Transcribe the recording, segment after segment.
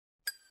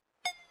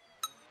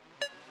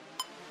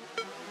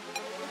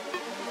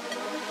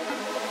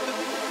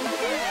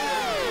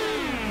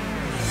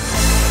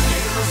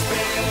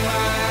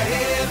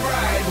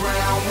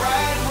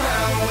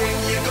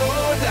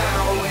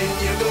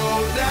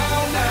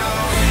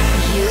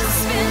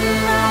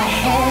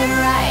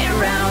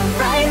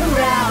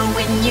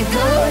you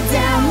go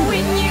down,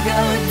 when you go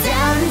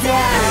down,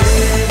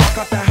 down. Walk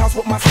out the house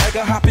with my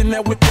swagger, hop in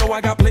that whip, yo, I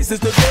got places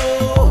to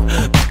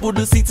go. People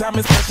to see, time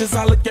is precious,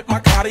 I look at my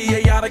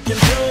Cartier out of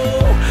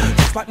control.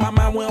 Just like my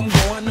mind where I'm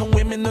going, the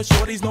women, the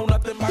shorties know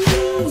nothing but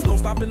girls. Don't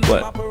stop in my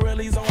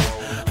Pirelli's on,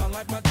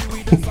 unlike my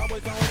jewelry that's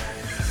always on.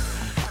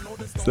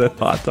 The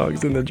hot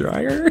dogs in the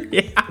dryer?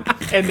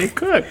 Yeah, and they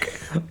cook.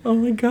 Oh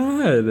my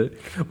god.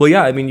 Well,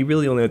 yeah, I mean, you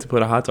really only have to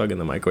put a hot dog in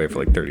the microwave for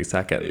like 30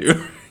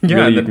 seconds. Yeah,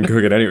 really, you can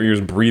cook it anywhere. You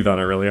just breathe on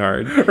it really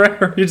hard.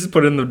 Right, you just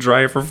put it in the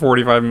dryer for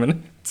 45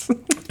 minutes.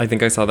 I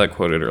think I saw that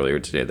quoted earlier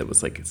today that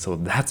was like, so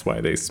that's why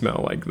they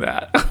smell like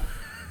that.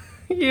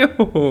 Ew.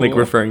 Like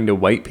referring to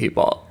white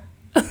people.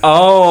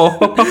 Oh.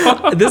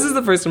 This is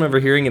the first time ever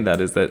hearing of that,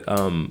 is that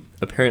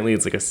apparently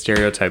it's like a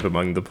stereotype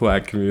among the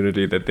black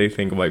community that they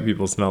think white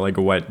people smell like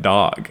a wet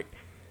dog.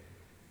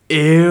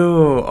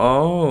 Ew.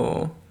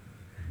 Oh.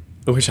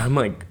 Which I'm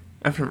like,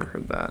 I've never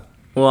heard that.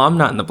 Well, I'm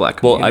not in the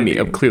black well, community.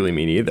 I mean, clearly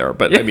me neither,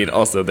 but I mean,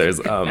 also there's,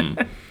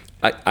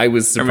 I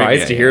was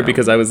surprised to hear it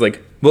because I was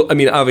like, well, I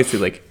mean, obviously,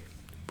 like,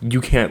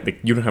 you can't, like,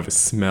 you don't have a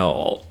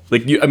smell.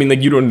 Like, you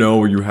don't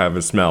know you have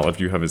a smell if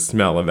you have a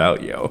smell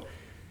about you.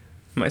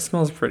 My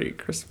smell's pretty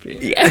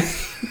crispy. Yeah.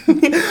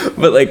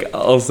 But, like,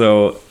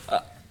 also,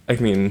 I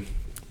mean,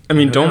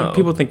 don't know.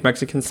 people think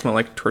Mexicans smell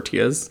like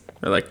tortillas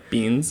or like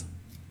beans?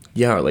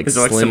 yeah, or like Is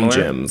it, like, Slim similar?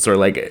 Jims or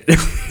like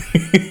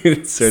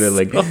sort of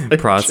like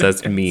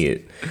processed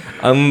meat.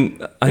 I don't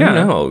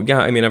know. Yeah,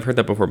 I mean, I've heard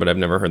that before, but I've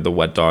never heard the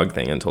wet dog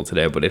thing until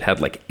today. But it had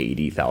like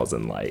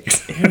 80,000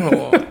 likes. Ew.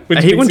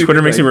 I hate when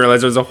Twitter makes me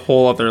realize there's a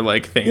whole other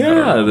like thing. I don't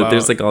know Yeah, that about.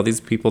 there's like all these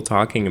people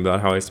talking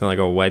about how I smell like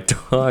a wet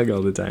dog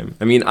all the time.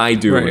 I mean, I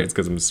do. Right. It's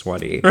because I'm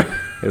sweaty.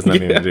 There's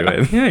nothing to do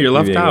with. Yeah, you're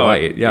left being out.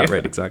 white. Yeah, Yeah.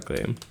 right.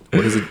 Exactly.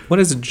 What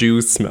does a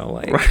Jew smell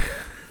like?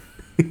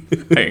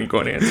 I ain't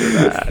going to answer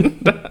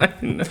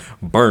that.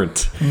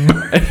 Burnt.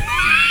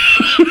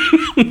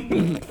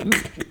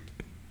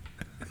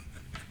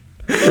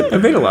 I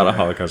made a lot of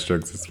Holocaust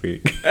jokes this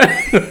week.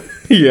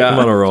 Yeah, I'm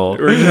on a roll.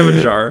 We're gonna have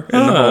a jar in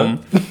the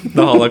home.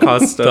 The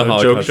Holocaust, The joke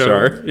Holocaust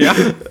jar. jar.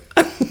 Yeah.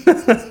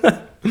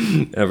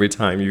 Every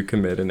time you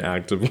commit an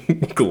act of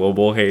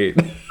global hate,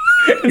 you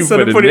Instead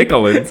put of a putting-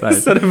 nickel inside.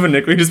 Instead of a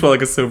nickel, you just put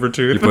like a silver You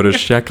tooth, put a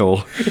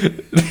shekel.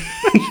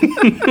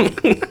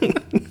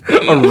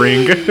 a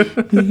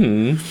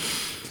ring.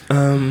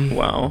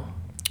 Wow.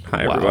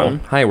 Hi Wow. everyone.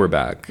 Hi, we're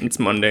back. It's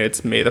Monday.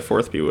 It's May the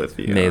 4th be with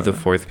you. May the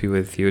 4th be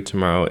with you.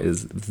 Tomorrow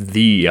is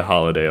the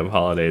holiday of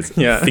holidays.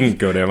 Yeah.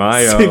 Cinco de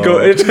Mayo.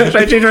 Cinco. Should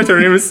I change my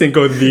surname to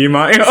Cinco de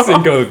Mayo?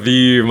 Cinco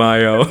de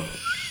Mayo.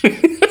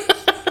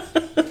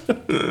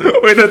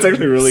 Wait, that's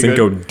actually really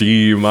Cinco good.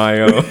 de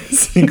Mayo.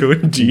 Cinco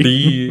de.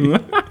 De.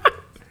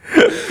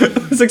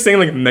 It's like saying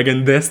like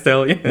Megan Thee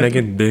Stallion.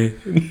 Megan de.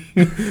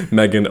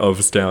 Megan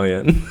of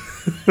Stallion.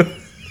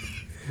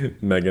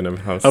 Megan of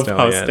House Of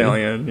Stallion. House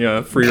Stallion.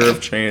 Yeah, freer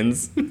of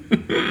chains.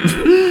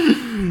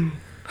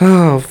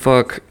 Oh,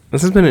 fuck.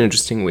 This has been an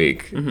interesting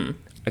week. Mm-hmm.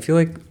 I feel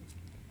like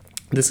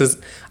this is...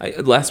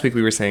 last week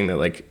we were saying that,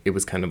 like, it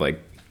was kind of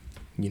like,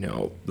 you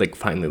know, like,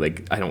 finally,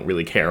 like, I don't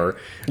really care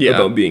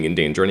about being in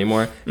danger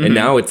anymore. And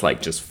now it's,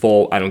 like, just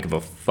full, I don't give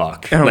a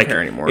fuck. I don't like,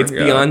 care anymore, It's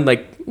yeah. beyond,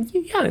 like,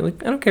 yeah,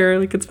 like, I don't care.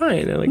 Like, it's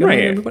fine. Like,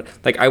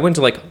 Right. Like, I went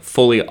to, like,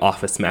 fully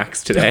Office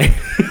Max today.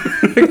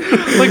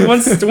 Like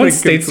once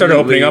states started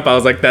opening completely- up, I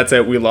was like, that's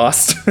it, we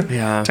lost.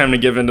 Yeah. Time to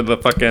give into the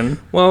fucking.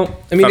 Well,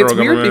 I mean, it's Federal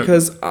weird government.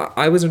 because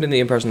I was under the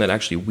impression that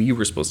actually we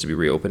were supposed to be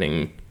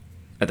reopening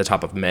at the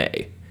top of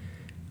May,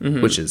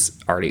 which is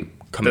already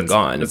come and That's-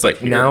 gone. it's It's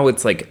like like now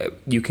it's like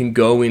you can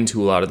go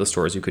into a lot of the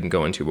stores you couldn't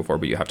go into before,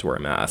 but you have to wear a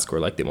mask or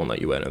like they won't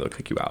let you in or they'll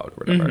kick you out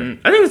or whatever.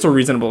 I think it's a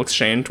reasonable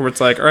exchange where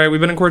it's like, all right,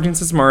 we've been in quarantine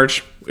since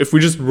March. If we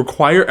just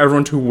require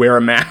everyone to wear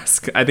a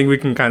mask, I think we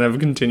can kind of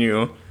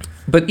continue.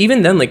 But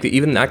even then, like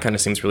even that kind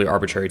of seems really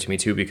arbitrary to me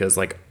too, because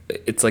like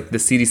it's like the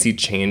CDC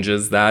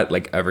changes that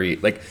like every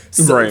like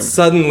Right.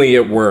 suddenly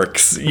it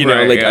works. You know,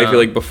 Right, like I yeah. feel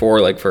like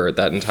before, like for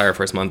that entire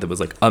first month, it was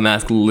like a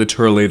mask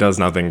literally does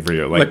nothing for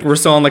you. Like we're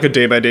still on like a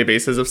day by day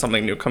basis of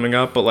something new coming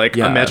up, but like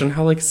Yeah. imagine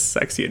how like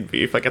sexy it'd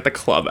be if like at the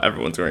club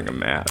everyone's wearing a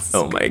mask.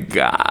 oh my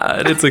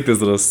god, it's like this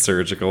little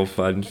surgical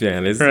fun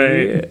fantasy.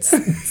 Right. It's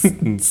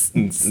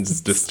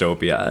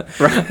dystopia.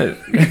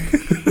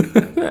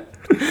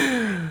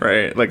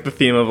 Right? Like the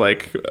theme of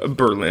like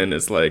Berlin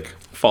is like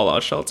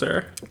fallout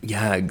shelter.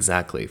 Yeah,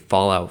 exactly.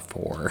 Fallout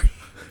 4.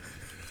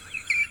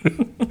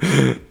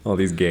 All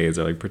these gays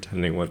are like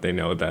pretending what they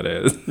know what that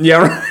is. Yeah,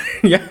 right.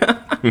 Yeah.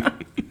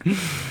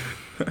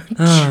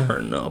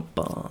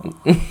 Chernobyl.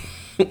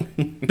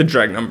 The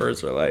drag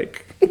numbers are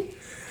like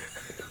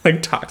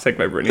Toxic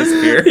by Britney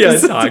Spears. Yeah,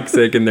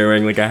 toxic, and they're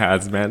wearing like a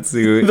hazmat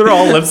suit. They're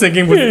all lip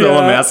syncing with still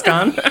a Yeah. mask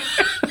on.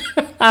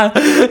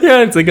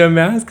 Yeah, it's like a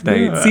mask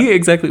night. Yeah. See,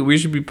 exactly. We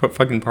should be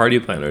fucking party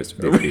planners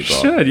for these We people.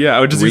 should, yeah. I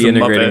would just use a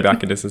Reintegrating Muppet.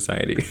 back into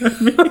society.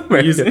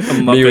 Using a Me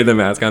Muppet. with a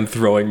mask on,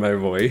 throwing my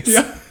voice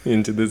Yeah.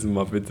 into this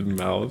Muppet's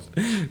mouth.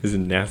 This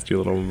nasty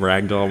little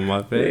ragdoll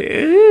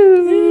Muppet.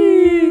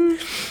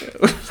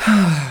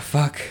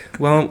 Fuck.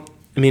 Well,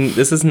 mean,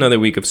 this is another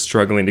week of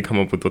struggling to come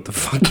up with what the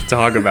fuck to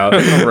talk about.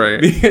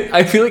 Right.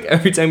 I feel like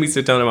every time we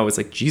sit down, I'm always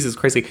like, Jesus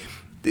Christ, like,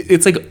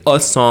 it's like a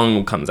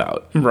song comes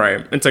out.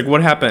 Right. It's like,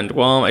 what happened?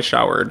 Well, I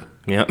showered.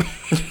 Yeah.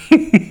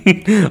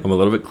 I'm a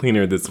little bit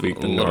cleaner this week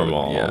than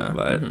normal, yeah.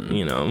 but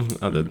you know,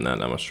 other than that,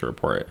 not much to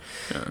report.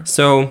 Yeah.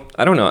 So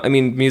I don't know. I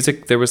mean,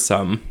 music, there was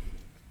some.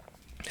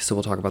 So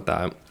we'll talk about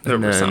that. There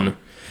were some.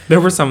 There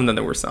were some, and then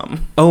there were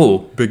some. Oh,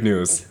 big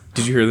news!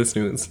 Did you hear this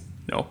news?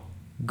 No.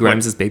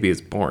 Grimes' baby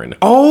is born.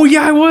 Oh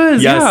yeah, I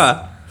was. Yes.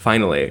 Yeah.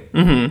 Finally,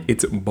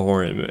 it's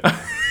born.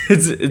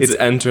 It's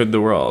entered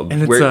the world.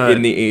 And it's, We're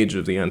in the age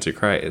of the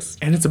Antichrist.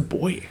 and it's a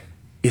boy.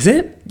 Is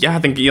it? Yeah, I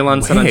think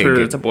Elon said on Wig.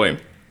 Twitter it's a boy.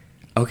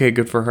 Okay,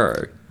 good for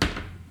her.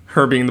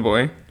 Her being the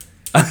boy.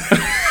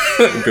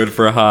 Good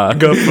for her.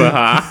 Good for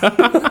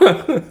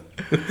her.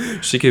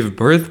 She gave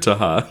birth to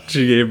her.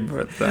 She gave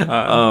birth to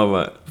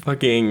her.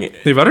 Fucking.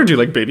 They better do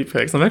like baby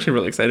pics. I'm actually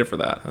really excited for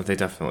that. They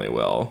definitely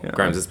will. Yeah.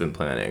 Grimes has been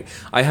planning.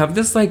 I have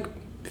this like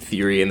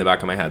theory in the back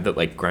of my head that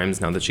like Grimes,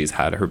 now that she's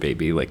had her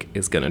baby, like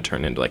is gonna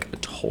turn into like a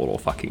total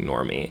fucking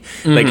normie.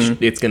 Like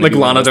it's gonna Like be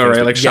one Lana of those Del things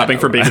Rey, where- like shopping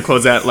for baby Yeah.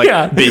 clothes at like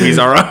Yeah. Babies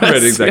R Us.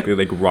 Right, exactly.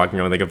 Like rocking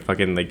around like a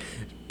fucking like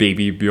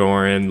baby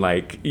Bjorn,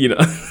 like, you know,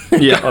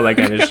 Yeah. all that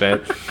kind of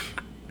shit.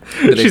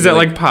 But I She's feel at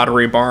like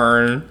Pottery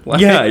Barn. Like,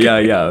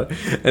 yeah.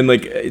 And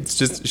like it's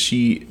just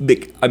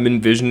like I'm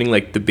envisioning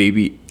like the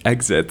baby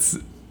exits.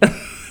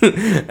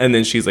 And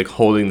then she's like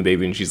holding the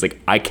baby and she's like,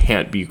 I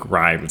can't be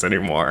Grimes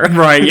anymore.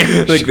 Right.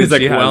 Yeah. Like, She's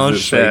like, she has well,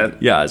 this, shit. like,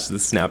 yeah, it's the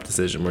snap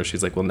decision where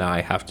she's like, well, now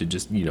I have to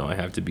just, you know, I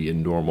have to be a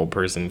normal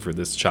person for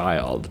this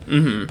child.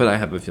 But I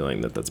have a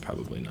feeling that that's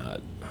probably not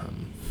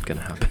gonna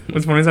happen.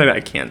 What's funny is I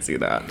can't see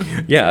that.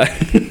 Yeah.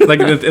 Like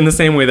in the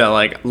same way that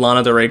like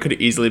Lana Del Rey could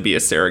easily be a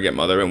surrogate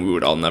mother and we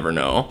would all never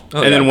know. Oh,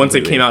 and yeah, then once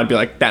it completely. came out, it'd be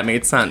like, that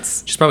made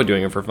sense. She's probably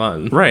doing it for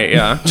fun. Right,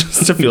 yeah.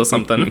 Just to feel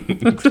something.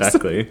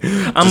 Exactly.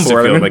 I'm just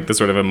bored. to feel like the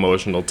sort of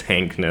emotional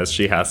tankness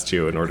she has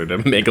to in order to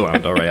make a Lana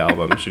Del Rey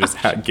album. She just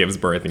gives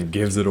birth and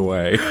gives it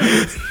away.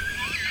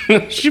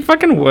 She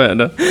fucking would.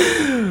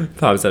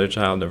 Pops out a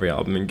child in every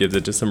album and gives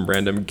it to some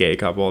random gay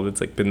couple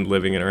that's like been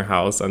living in her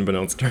house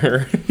unbeknownst to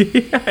her.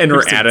 In her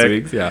For 6 attic.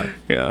 weeks. Yeah.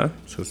 Yeah.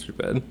 So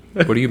stupid.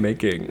 What are you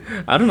making?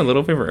 I don't know,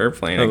 Little Paper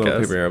Airplane, A I little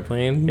guess. paper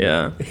airplane?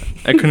 Yeah.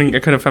 I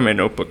couldn't find my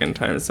notebook in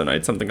time, so I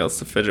had something else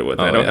to fidget with.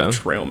 I Oh, don't yeah. have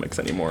trail mix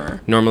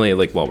anymore. Normally,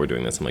 like while we're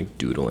doing this, I'm like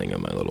doodling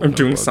on my little. I'm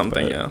doing notebook,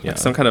 something, but, yeah. Like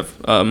some kind of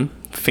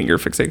finger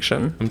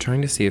fixation. I'm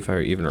trying to see if I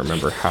even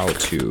remember how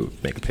to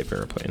make a paper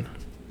airplane.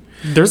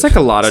 There's like a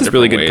lot This of is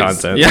really different good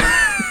ways. content.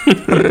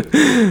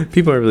 Yeah.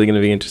 People are really going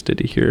to be interested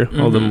to hear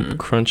all the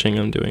crunching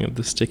I'm doing of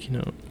the sticky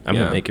note. I'm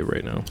Yeah. gonna make it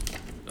right now.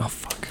 Oh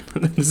fuck.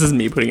 This is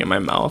me putting it in my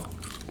mouth.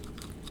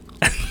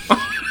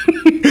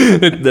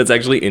 That's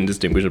actually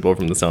indistinguishable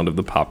from the sound of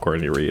the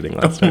popcorn you were eating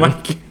last Oh my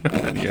time.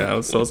 god. Yeah, I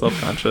was so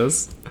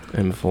self-conscious.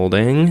 I'm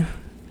folding,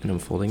 and I'm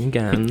folding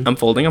again. I'm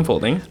folding. I'm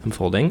folding.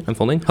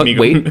 Oh, Me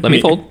go- wait, let me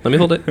me- fold. Let me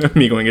fold it.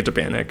 Me going into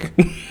panic.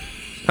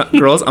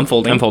 Girls, I'm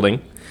folding. I'm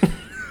folding.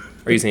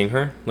 Are you seeing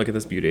her? Look at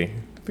this beauty.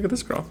 Look at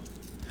this girl.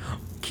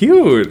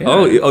 Cute. Yeah.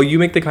 Oh, you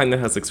make the kind that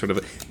has like sort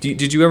of.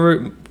 Did you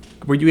ever?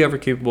 Were you ever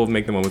capable of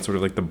making the one with sort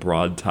of like the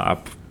broad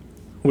top?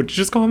 What'd you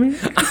just call me?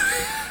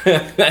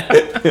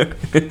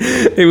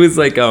 It was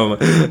like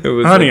It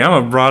was Honey, like,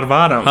 I'm a broad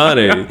bottom.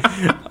 honey.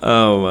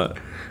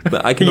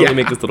 But I can only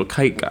make this little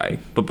kite guy.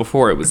 But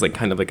before it was like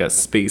kind of like a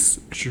space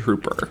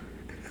trooper.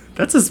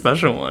 That's a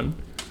special one.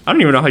 I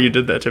don't even know how you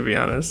did that, to be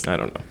honest. I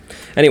don't know.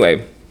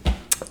 Anyway,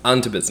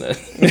 on to business.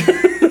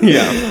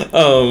 Yeah.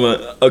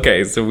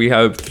 Okay, so we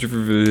have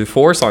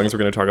 4 songs we're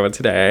going to talk about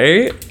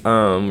today.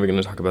 We're going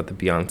to talk about the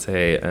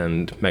Beyonce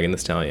and Megan Thee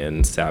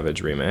Stallion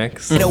Savage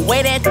remix. The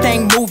way that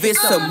thing move is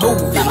a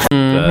movie.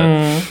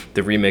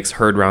 The remix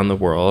heard round the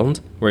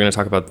world. We're going to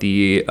talk about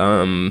the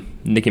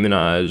Nicki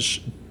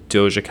Minaj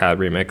Doja Cat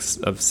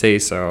remix of Say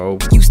So,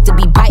 Used to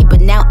be bite,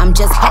 but now I'm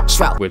just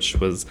hetero. which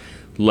was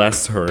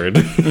less heard.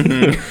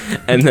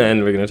 And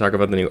then we're going to talk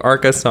about the new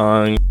Arca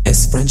song.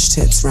 It's French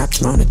tips wrapped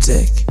around a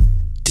dick.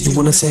 Do you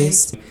wanna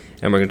taste?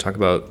 And we're going to talk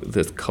about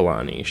this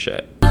Kalani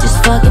shit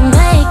Just fucking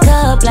make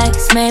up like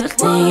it's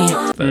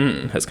Maybelline.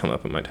 that has come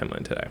up in my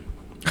timeline today.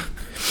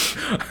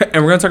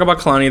 And we're going to talk about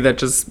Kalani that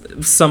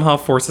just somehow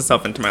forced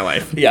itself into my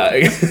life.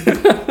 Yeah.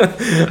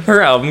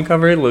 Her album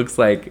cover looks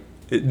like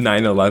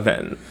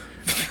 9/11.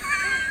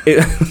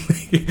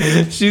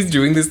 She's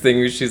doing this thing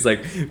where she's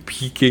like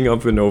peeking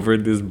up and over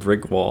this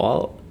brick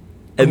wall.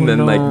 And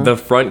then like the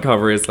front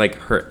cover is like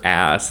her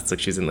ass. It's like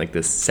she's in like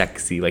this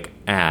sexy like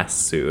ass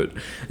suit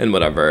and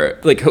whatever.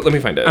 Like let me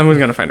find it. I'm going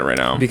to find it right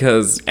now.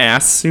 Because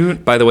Ass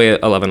suit? by the way,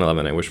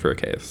 11/11, I wish for a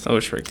case. Oh,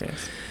 sure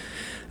case.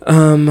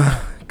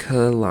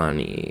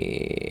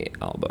 Kalani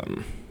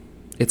album.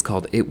 It's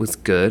called It Was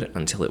Good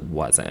Until It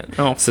Wasn't.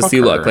 Oh, so fuck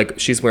see, look, her. like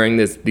she's wearing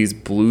these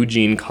blue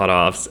jean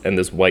cutoffs and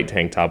this white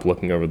tank top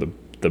looking over the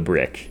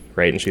brick,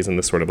 right? And she's in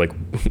this sort of like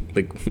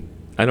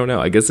I don't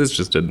know. I guess it's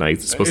just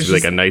it's supposed to be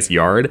like a nice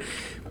yard.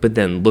 But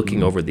then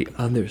looking over the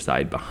other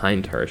side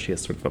behind her, she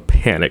has sort of a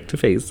panicked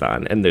face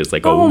on, and there's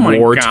like a Oh my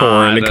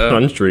war-torn God.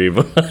 country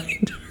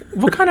behind her.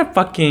 what kind of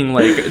fucking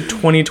like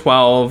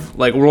 2012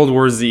 like World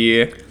War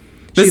Z?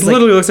 This She's like,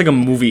 literally looks like a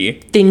movie.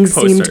 Things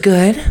poster. seemed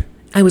good.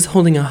 I was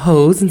holding a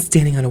hose and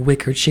standing on a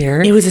wicker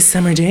chair. It was a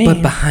summer day.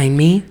 But behind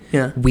me,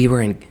 Yeah. we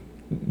were in.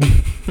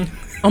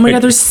 Oh my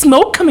god, there's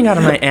smoke coming out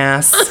of my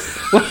ass.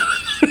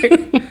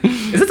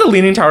 Is it the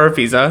Leaning Tower of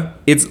Pisa?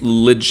 It's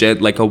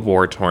legit like a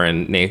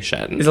war-torn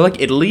nation. Is it like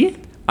Italy?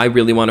 I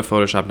really want to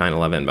Photoshop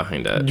 9/11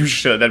 behind it. You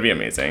should. That'd be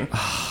amazing.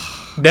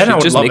 Then I She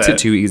would just love makes it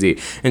too easy.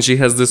 And she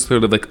has this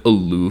sort of like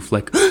aloof,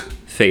 like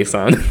face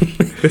on.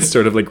 This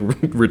sort of like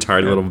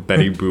retarded little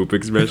Betty Boop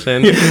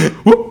expression.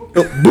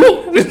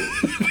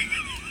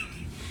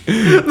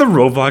 The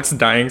Roblox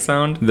dying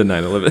sound. The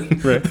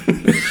 9/11. Right.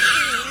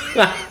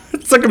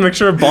 It's like a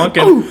mixture of bonk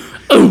and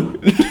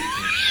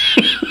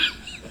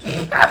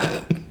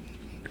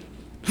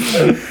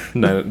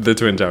The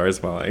Twin Towers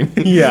falling.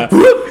 yeah.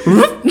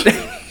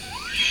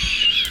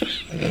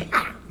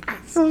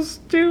 So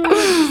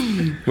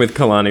stupid. With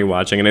Kalani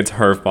watching, and it's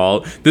her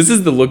fault. This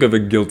is the look of a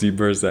guilty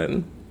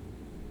person.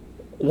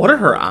 What are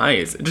her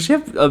eyes? Does she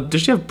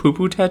have poo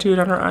poo tattooed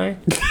on her eye?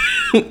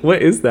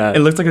 What is that? It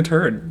looks like a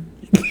turd.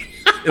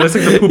 It looks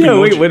like the poop yeah,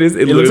 emoji. wait, what is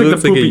it? It looks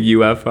looks like like the a poopy.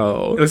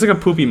 UFO. It looks like a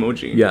poop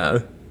emoji. Yeah.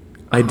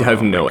 I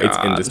have no, it's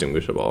God.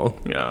 indistinguishable.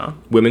 Yeah.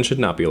 Women should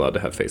not be allowed to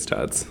have face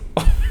tats.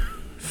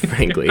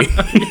 Frankly.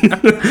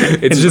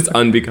 It's just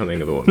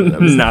unbecoming of a woman.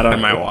 I'm Not on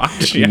sorry. my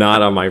watch. Yeah.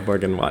 Not on my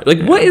fucking watch.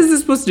 Like, what is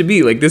this supposed to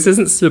be? Like, this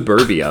isn't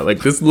suburbia. Like,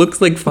 this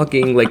looks like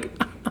fucking, like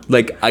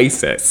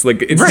ISIS.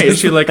 Like, it's Right.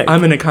 just She's like,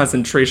 I'm in a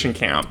concentration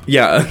camp.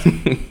 yeah.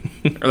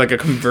 Or like a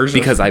conversion.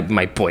 Because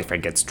my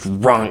boyfriend gets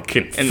drunk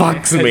and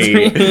fucks me.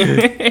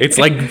 It's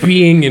like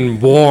being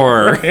in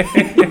war.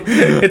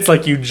 It's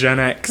like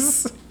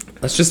eugenics.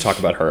 Let's just talk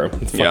about her.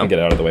 Let's fucking Yeah. get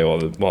it out of the way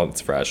while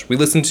it's fresh. We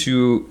listened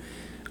to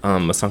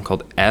a song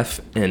called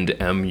F and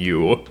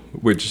MU,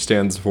 which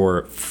stands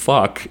for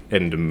fuck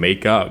and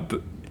make up.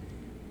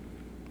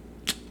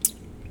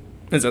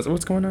 Is that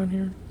what's going on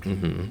here?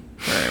 Mm-hmm.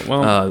 All right.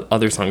 Well,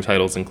 Other song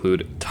titles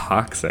include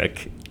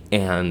Toxic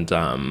and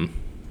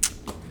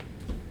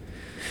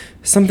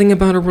something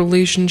about a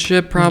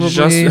relationship, probably.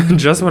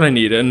 just what I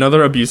need.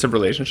 Another abusive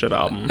relationship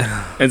album.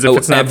 As if Oh,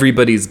 it's not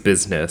Everybody's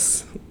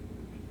Business.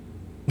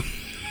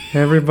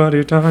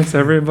 Everybody talks.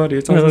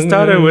 It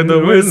started with a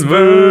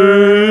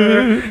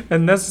whisper,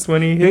 and that's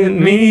when he hit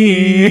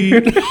me.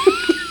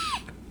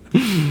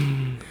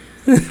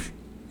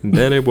 And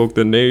then it woke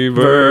the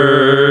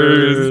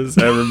neighbors.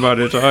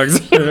 Everybody talks.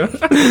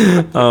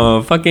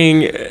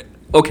 Fucking.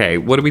 Okay,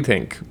 what do we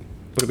think?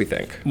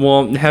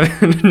 Well,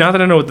 now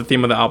that I know what the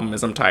theme of the album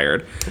is, I'm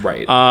tired.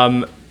 Right.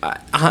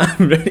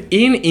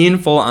 In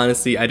full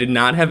honesty, I did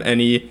not have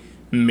any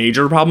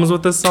major problems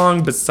with this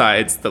song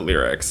besides the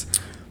lyrics.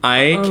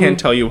 I can't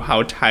tell you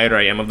how tired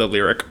I am of the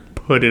lyric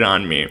 "Put it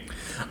on me."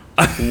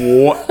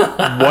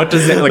 What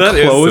does it like?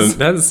 Clothes?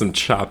 That is some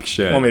chopped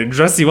shit. Want me to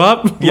dress you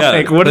up? Yeah,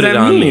 Like, what does put it that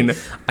on me. mean?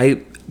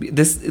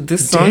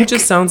 This song Dick?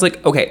 just sounds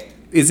like, okay,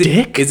 is it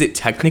Dick? Is it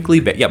technically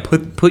yeah,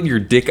 put your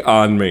dick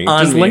on me.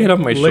 On Just me. lay it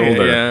on my Lay it,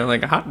 shoulder. yeah,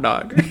 like a hot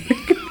dog.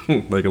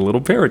 Like a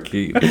little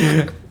parakeet.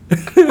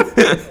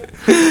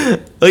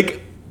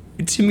 Like,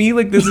 to me,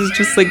 like, this is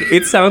just like,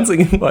 it sounds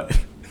like what?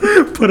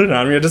 Put it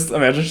on me. I just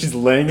imagine she's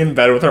laying in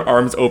bed with her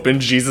arms open,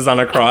 Jesus on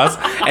a cross,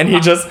 and he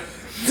just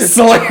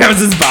slams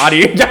his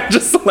body. Yeah,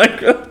 just like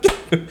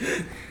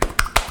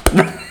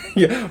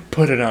yeah,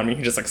 put it on me.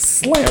 He just like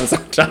slams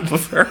on top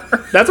of her.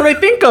 That's what I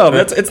think of.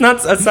 It's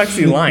not a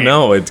sexy line.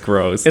 No, it's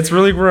gross. It's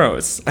really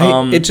gross.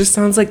 It just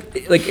sounds like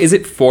is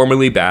it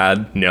formally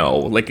bad? No.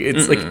 Like,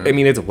 it's like, I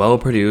mean, it's well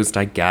produced,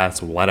 I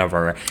guess,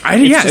 whatever.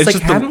 It's like, just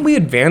haven't we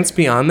advanced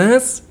beyond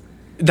this?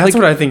 that's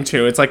what I think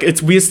too. It's like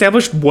we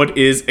established what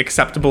is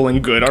acceptable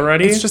and good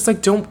already. It's just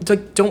like,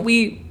 don't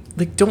we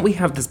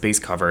have this base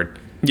covered?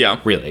 yeah.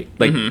 Really?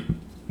 Like,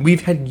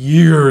 we've had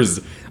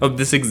years of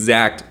this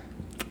exact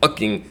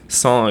fucking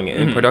song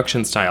and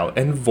production style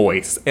and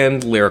voice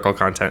and lyrical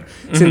content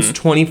since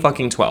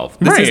 2012.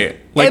 This is Right.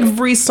 Like-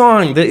 every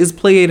song that is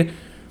played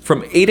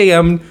from 8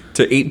 a.m.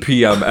 to 8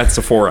 p.m. at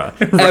Sephora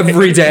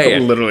every day.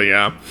 Literally,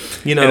 yeah.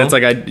 You know? and it's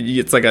like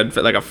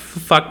a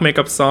fuck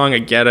makeup song. I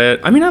get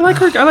it. I mean, I like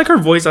her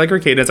voice. I like her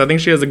cadence. I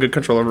think she has a good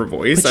control of her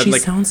voice. But I she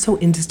like. sounds so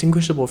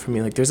indistinguishable for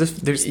me. Like,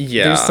 there's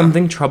Yeah.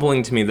 something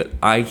troubling to me that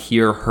I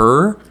hear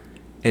her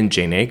and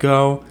Jane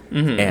Aiko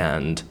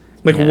and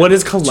Like, and what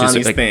is she's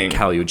Kalani's like thing?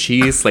 Kali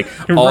Uchis, like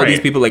all these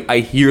Right. people. Like, I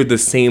hear the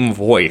same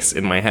voice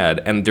in my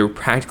head, and they're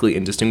practically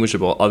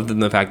indistinguishable. Other than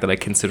the fact that I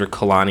consider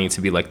Kalani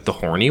to be like the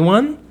horny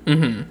one,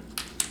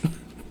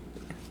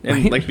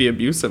 and like the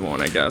abusive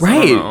one, I guess. I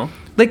right? don't know.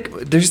 Like,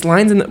 there's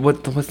lines in what's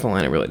the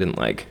line I really didn't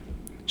like?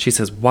 She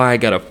says, "Why I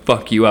gotta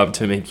fuck you up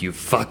to make you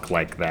fuck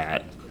like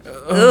that?"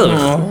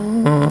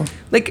 Ugh.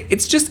 Like,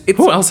 it's just it's.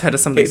 Who else had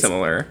something it's-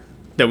 similar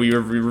that we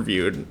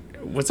reviewed?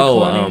 What's it Oh,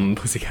 called?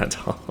 Pussycat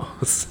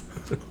Dolls,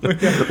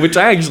 which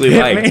I actually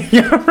like.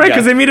 Yeah, right.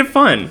 Because they made it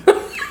fun.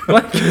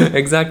 Like,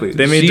 Exactly.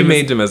 They made she domes-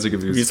 made domestic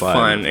abuse it's fun.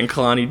 fun, and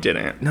Kalani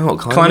didn't. No, Kalani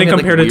Kalani made it, like,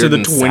 compared it to weird the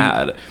and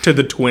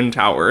sad. twin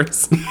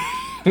towers.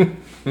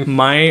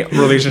 My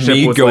relationship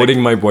Me was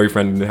goading like, my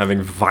boyfriend and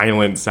having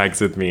violent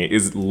sex with me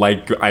is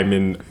like I'm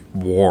in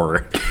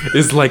war.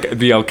 It's like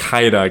the Al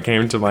Qaeda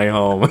came to my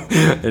home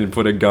and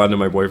put a gun to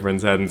my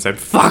boyfriend's head and said,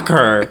 "Fuck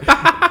her."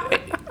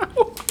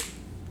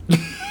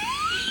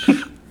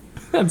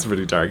 That's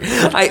pretty dark.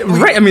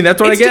 right. I mean,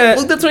 that's what I get.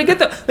 Well, that's what I get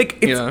though. Like,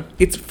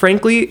 it's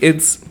frankly,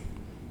 it's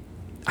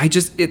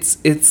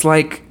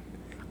like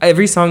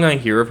every song I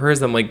hear of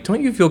hers, I'm like,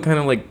 don't you feel kind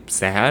of like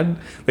sad?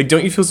 Like,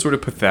 don't you feel sort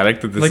of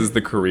pathetic that this is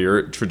the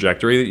career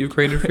trajectory that you've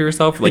created for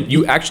yourself? Like,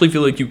 you actually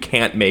feel like you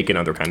can't make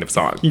another kind of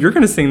song. You're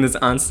gonna sing this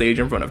on stage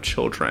in front of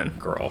children,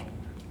 Girl.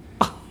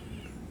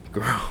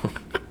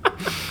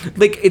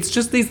 Like, it's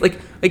just these like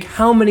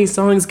how many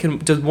songs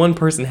does one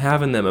person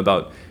have in them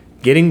about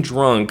getting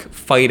drunk,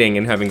 fighting,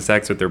 and having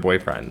sex with their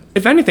boyfriend?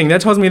 If anything,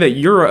 that tells me that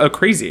you're a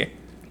crazy.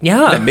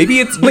 Yeah, maybe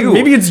it's Like, you.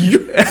 maybe it's you.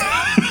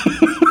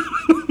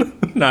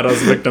 Not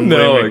us victim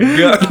blaming.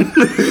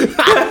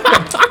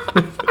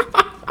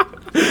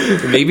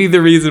 Maybe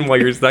the reason why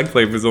your sex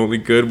life is only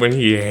good when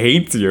he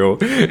hates you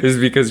is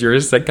because you're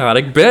a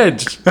psychotic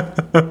bitch.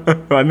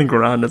 I think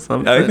we're on to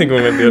something. I think we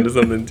might be onto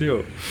something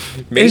too.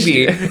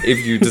 Maybe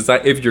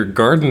if your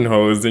garden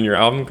hose in your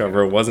album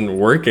cover wasn't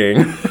working,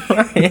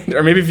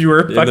 Or maybe if you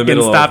were the fucking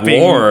middle of stop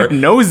being war.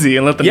 nosy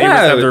and let the neighbors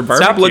have their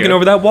barbecue. stop looking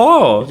over that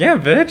wall. Yeah,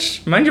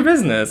 bitch. Mind your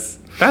business.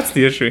 That's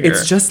the issue here.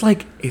 It's just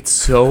like it's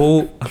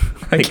so.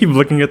 I keep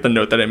looking at the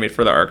note that I made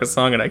for the Arca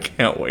song, and I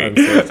can't wait. I'm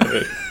so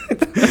excited.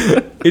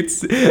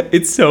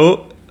 it's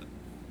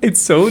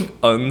so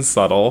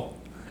unsubtle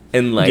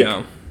and like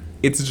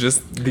it's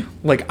just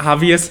like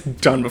obvious,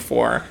 done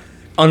before,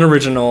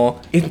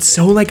 unoriginal. it's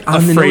so like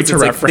on the Afraid nose. to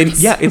It's like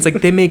reference. it's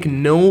like they make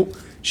no.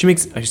 She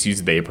makes. I just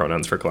use they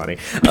pronouns for Kalani.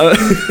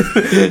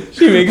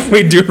 She makes.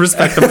 We do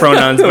respect the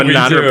pronouns, but We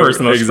not her do,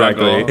 personal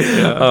exactly. struggle.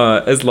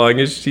 Yeah. As long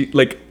as she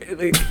like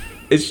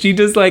she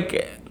does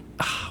like.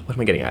 What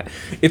am I getting at?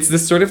 It's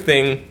this sort of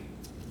thing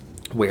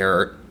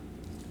where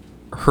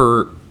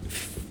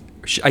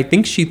I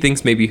think she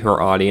thinks maybe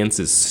her audience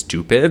is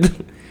stupid,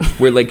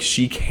 where like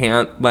she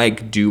can't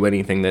like do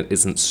anything that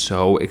isn't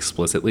so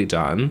explicitly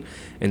done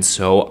and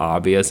so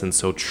obvious and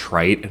so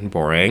trite and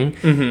boring.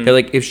 That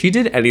like if she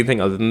did anything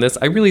other than this,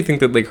 I really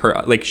think that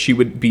like she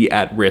would be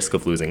at risk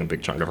of losing a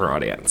big chunk of her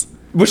audience.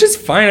 Which is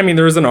fine. I mean,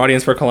 there is an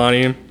audience for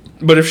Kalani,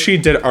 but if she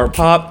did art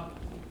pop,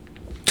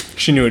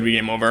 she knew it'd be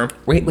game over.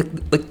 Right?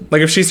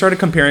 Like if she started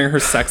comparing her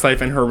sex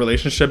life and her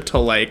relationship to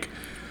like,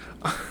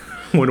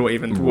 what do I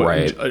even?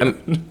 Right.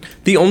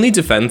 The only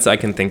defense I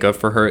can think of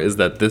for her is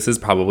that this is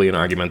probably an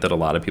argument that a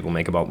lot of people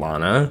make about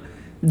Lana,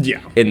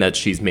 Yeah. in that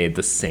she's made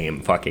the same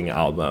fucking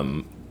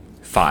album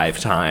 5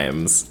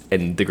 times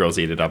and the girls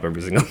eat it up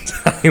every single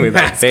time without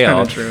That's fail.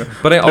 kinda true.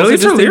 But I But at also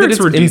least just her think that lyrics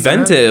it's were decent.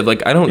 inventive.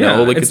 Like I don't Yeah,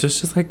 know. Like it's-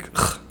 it's just like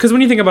Because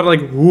when you think about it,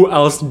 like who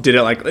else did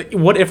it? Like,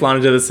 what if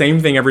Lana did the same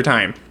thing every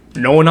time?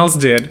 No one else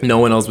did. no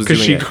one else was doing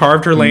it. Because she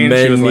carved her lane.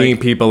 Many She was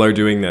like, people are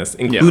doing this,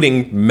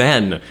 including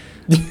men.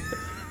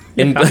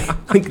 And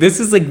like this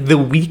is like The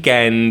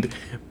Weeknd,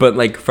 but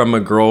like from a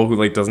girl who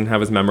like doesn't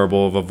have as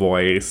memorable of a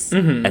voice,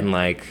 and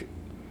like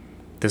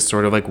this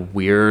sort of like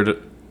weird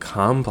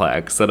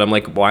complex that I'm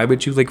like, why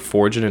would you like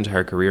forge an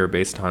entire career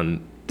based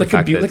on the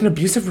fact that like an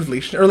abusive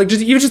relationship, or like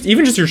just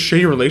even just your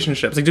shitty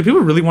relationships. Like, do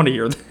people really want to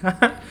hear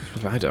that?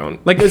 I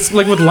don't. Like, it's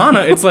like with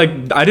Lana, it's like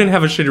I didn't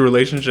have a shitty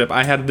relationship.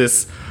 I had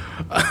this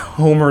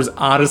Homer's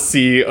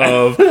Odyssey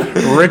of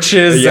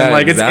riches, and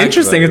like it's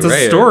interesting. It's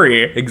a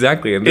story.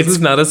 Exactly, and this It's-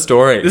 is not a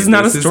story. this is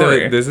not a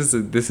story. This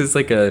is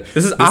like the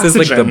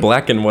oxygen.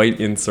 black and white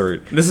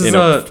insert. This is in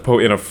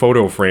a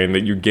photo frame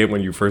that you get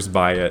when you first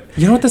buy it.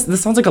 You know what?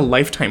 This sounds like a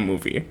Lifetime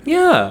movie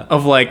Yeah.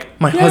 of like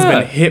my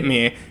husband hit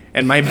me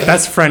and my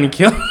best friend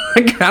killed.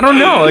 Like, I don't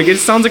know. Like, it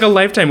sounds like a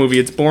Lifetime movie.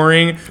 It's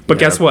boring, but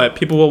guess what?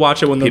 People will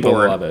watch it when they're People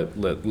bored. love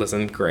it.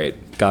 Listen,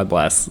 great. God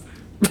bless.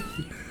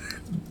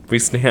 We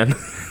stand.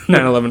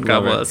 9/11, God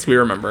Love it. bless. We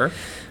remember.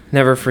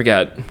 Never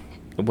forget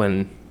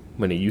when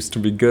it used to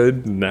be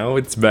good. Now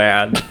it's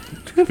bad.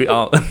 We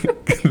all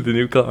the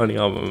new Kalani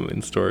album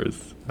in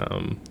stores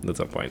at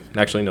some point.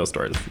 Actually, no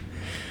stores.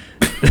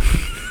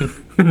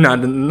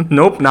 Not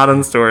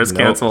in stores. Nope,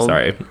 Canceled.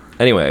 sorry.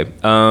 Anyway, do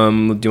you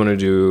want to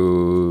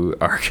do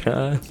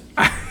Arca?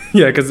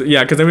 Yeah, because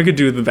then we could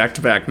do the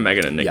back-to-back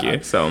Megan and Nicki.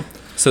 Yeah.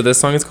 So this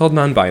song is called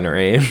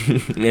Non-Binary,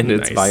 and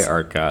it's Nice. by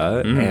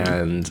Arca.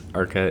 And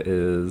Arca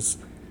is,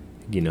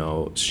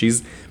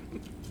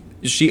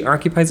 she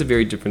occupies a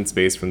very different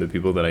space from the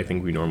people that I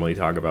think we normally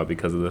talk about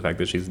because of the fact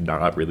that she's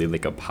not really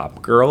like a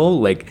pop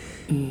girl. Like,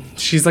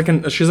 she's like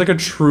a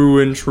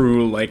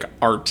true like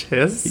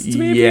artist.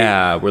 Maybe?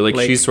 yeah, where like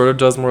Like- she sort of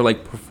does more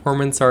like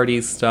performance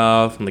arty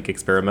stuff and like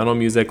experimental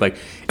music. Like,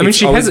 I mean, it's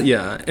she always-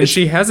 and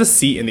she has a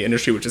seat in the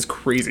industry, which is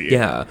crazy.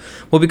 Yeah.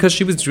 Well, because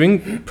she was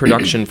doing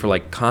production for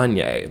like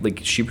Kanye. Like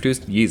she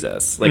produced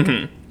Yeezus. Like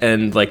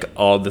and like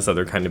all this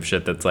other kind of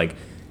shit that's like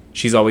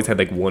she's always had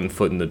like one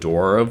foot in the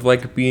door of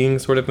like being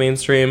sort of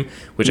mainstream,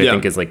 which I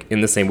think is like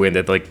in the same way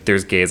that like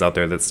there's gays out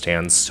there that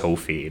stand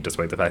Sophie,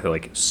 despite the fact that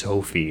like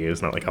Sophie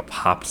is not like a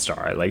pop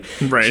star. Like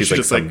she's like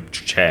just some like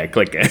chick.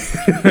 Like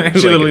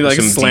she literally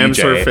like slams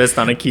DJ. Her fist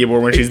on a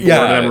keyboard when she's bored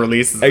and then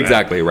releases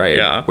exactly it. Right.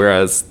 Yeah.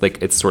 Whereas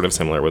like it's sort of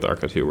similar with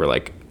Arca too, where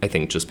like I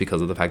think just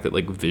because of the fact that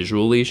like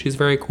visually she's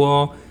very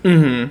cool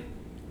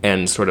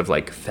and sort of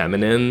like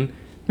feminine.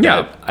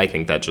 Yeah, I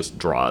think that just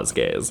draws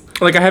gays.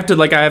 Like I have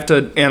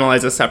to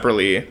analyze it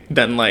separately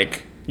than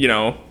like, you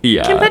know,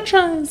 Kim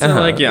Petras.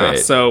 Right.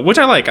 So which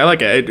I like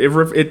it.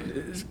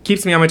 It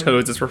keeps me on my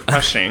toes. It's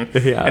refreshing.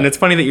 And it's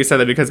funny that you said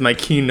that because my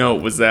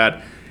keynote was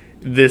that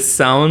this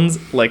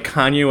sounds like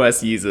Kanye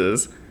West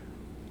Yeezus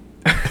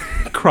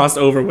crossed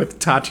over with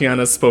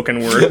Tatiana's spoken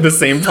word, the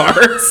same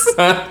parts.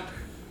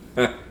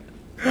 And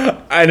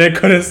I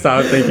couldn't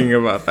stop thinking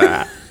about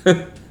that.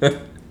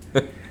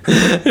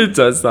 It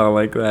does sound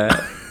like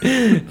that.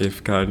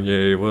 If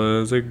Kanye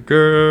was a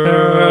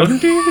girl.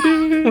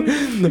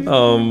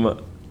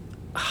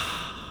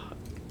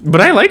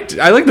 But I like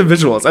the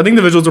visuals. I think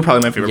the visuals were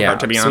probably my favorite part,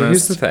 to be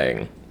honest. So here's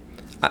the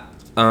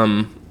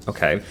thing.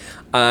 Okay.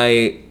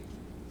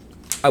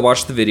 I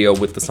watched the video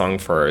with the song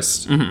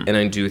first, and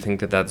I do think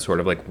that sort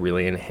of like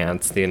really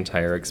enhanced the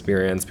entire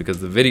experience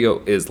because the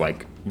video is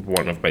like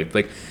one of my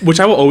like.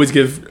 Which I will always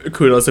give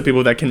kudos to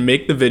people that can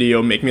make the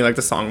video make me like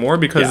the song more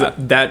because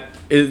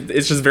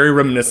it's just very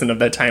reminiscent of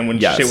that time when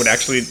shit would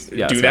actually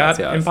do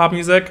that in pop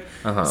music.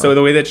 So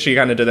the way that she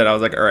kind of did that, I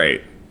was like, all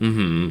right.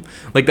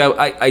 Like that,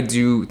 I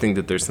do think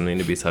that there's something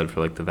to be said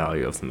for like the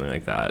value of something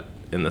like that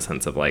in the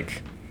sense of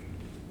like,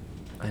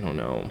 I don't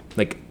know,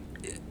 like.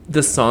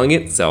 The song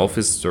itself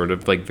is sort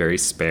of like very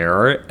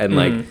spare and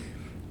like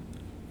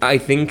I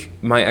think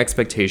my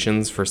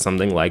expectations for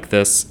something like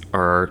this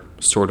are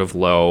sort of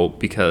low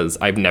because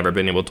I've never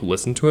been able to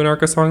listen to an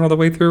Arca song all the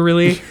way through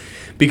really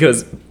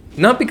because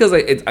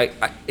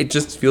it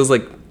just feels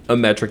like a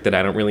metric that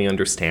I don't really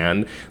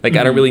understand. Like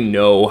I don't really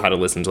know how to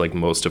listen to like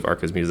most of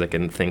Arca's music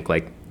and think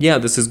like, yeah,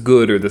 this is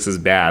good or this is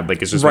bad.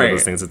 Like it's just one of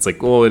those things. It's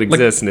like, oh, it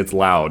exists and it's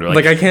loud. Or,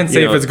 like I can't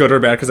say if it's good or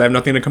bad because I have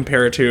nothing to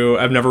compare it to.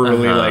 I've never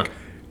really like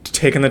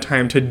taken the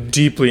time to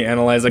deeply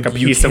analyze like a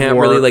piece of work. You can't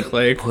really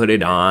like put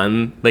it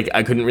on. Like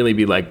I couldn't really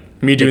be like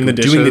me doing the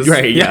dishes.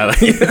 Right, yeah.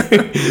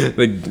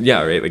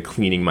 Like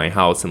cleaning my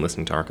house and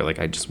listening to Arca. Like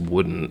I just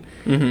wouldn't.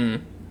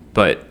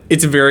 But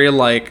it's very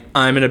like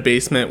I'm in a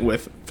basement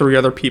with 3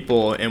 other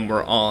people and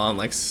we're all on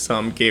like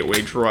some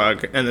gateway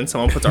drug and then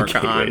someone puts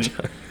Arca on.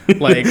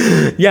 Like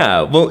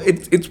well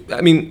it's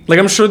I mean like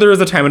I'm sure there is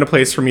a time and a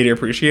place for me to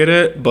appreciate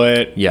it,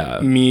 but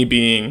me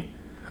being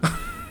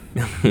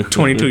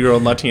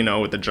 22-year-old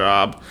Latino with a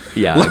job.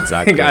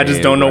 Exactly. I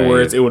just don't know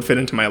where it would fit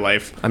into my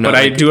life. But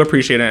I do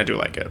appreciate it and I do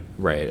like it.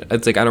 Right.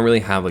 It's like I don't really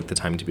have like the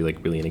time to be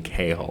like really in a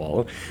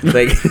K-hole.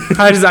 Like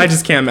I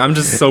just can't. I'm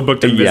just so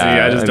booked and busy.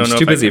 I just don't know. I'm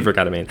too busy for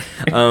ketamine.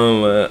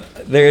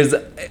 There's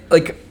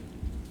like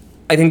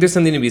I think there's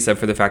something to be said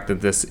for the fact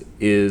that this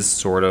is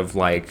sort of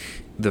like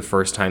the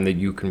first time that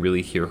you can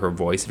really hear her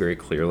voice very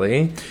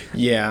clearly.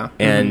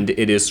 And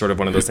it is sort of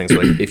one of those things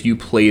where, like if you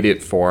played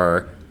it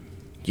for,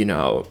 you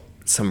know,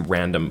 some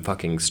random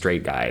fucking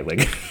straight guy,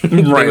 like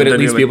they would at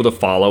least be able to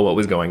follow what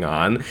was going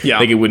on.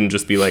 Like it wouldn't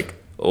just be like,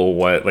 oh,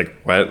 what,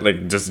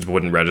 like just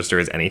wouldn't register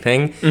as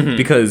anything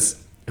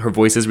because her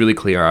voice is really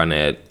clear on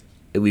it.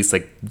 At least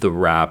like the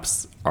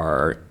raps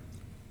are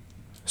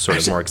sort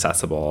of more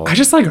accessible. I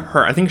just like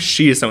her. I think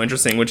she is so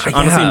interesting, which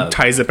honestly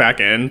ties it back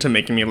in to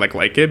making me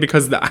like it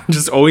because I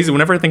just always,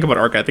 whenever I think about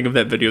Arca, I think of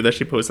that video that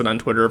she posted on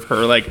Twitter of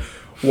her like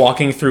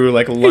walking through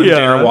like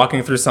London or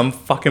walking through some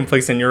fucking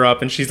place in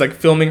Europe and she's like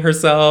filming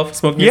herself,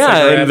 smoking a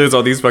cigarette. And there's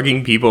all these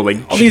fucking people like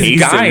all these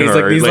guys,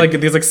 her. like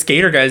these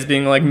skater guys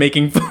being like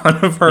making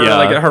fun of her,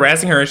 like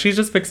harassing her and she's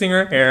just fixing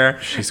her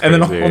hair. And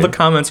then all the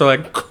comments are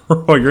like,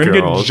 girl, you're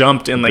gonna get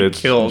jumped and like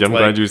killed. I'm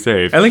glad you're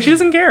safe. And like she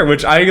doesn't care,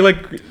 which I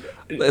like.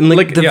 And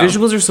like the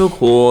visuals are so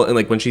cool, and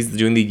like when she's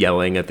doing the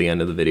yelling at the end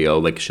of the video,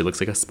 like she looks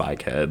like a Spy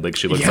Kid. Like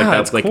she looks like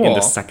that's like in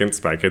the second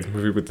Spy Kids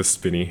movie with the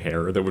spinny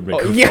hair that would make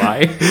her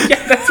fly.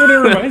 That's what it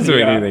reminds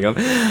me of.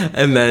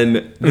 And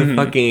then the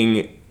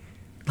fucking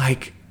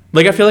like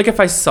I feel like if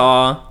I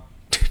saw,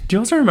 do you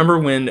also remember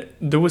when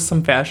there was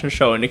some fashion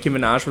show and Nicki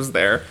Minaj was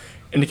there?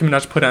 And Nicki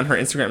Minaj put on her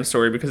Instagram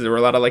story because there were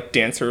a lot of like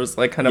dancers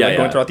like kind of like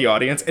going throughout the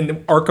audience,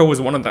 and Arca was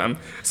one of them.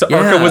 So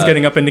Arca was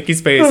getting up in Nicki's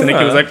face, and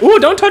Nicki was like, "Ooh,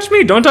 don't touch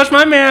me, don't touch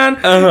my man,"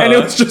 and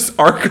it was just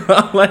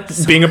Arca like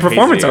being a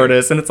performance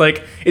artist. And it's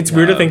like it's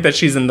weird to think that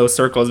she's in those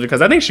circles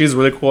because I think she's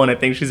really cool, and I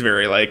think she's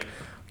very like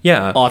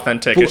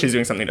authentic, and she's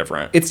doing something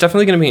different. It's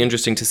definitely going to be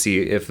interesting to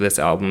see if this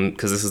album,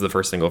 because this is the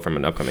first single from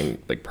an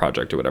upcoming like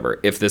project or whatever,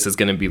 if this is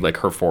going to be like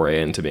her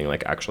foray into being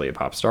like actually a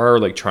pop star or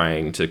like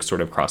trying to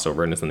sort of cross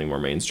over into something more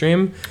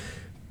mainstream.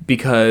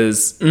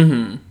 Because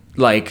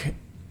like,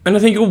 and I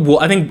think we'll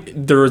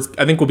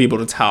be able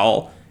to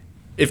tell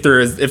if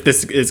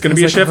this is going to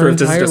be a shift or if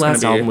this is just going to be. Her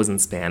last album was in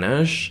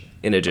Spanish,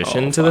 in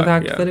addition to the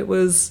fact that it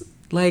was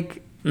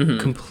like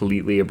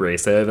completely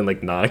abrasive and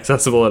like not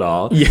accessible at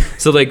all.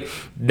 So like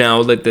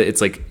now that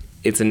it's like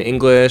it's in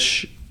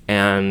English,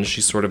 and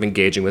she's sort of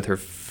engaging with her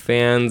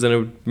fans in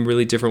a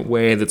really different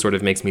way that sort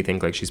of makes me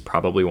think like she's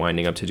probably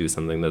winding up to do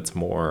something that's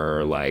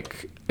more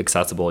like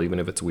accessible, even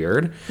if it's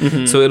weird.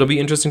 So it'll be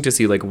interesting to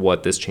see like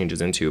what this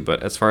changes into.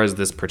 But as far as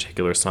this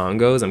particular song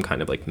goes, I'm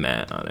kind of like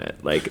meh on it.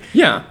 Like,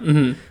 Yeah.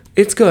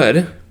 it's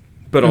good,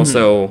 but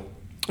also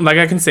Like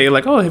I can say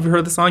like, oh, have you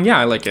heard the song? Yeah,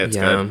 I like it. It's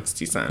Yeah. good. It's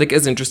decent. like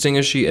as interesting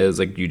as she is,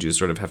 like you do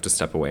sort of have to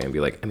step away and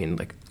be like, I mean,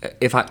 like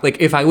if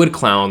I would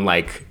clown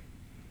like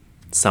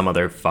some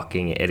other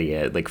fucking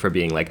idiot like for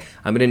being like,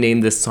 I'm gonna name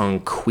this song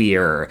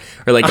Queer,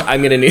 or like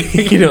I'm gonna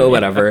name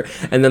whatever,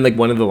 and then like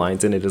one of the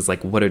lines in it is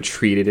like, what a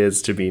treat it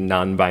is to be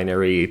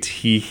non-binary,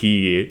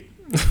 tee.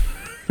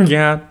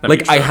 yeah.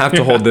 Like I have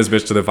to hold this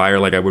bitch to the fire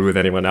like I would with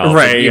anyone else,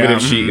 Right, like, even yeah.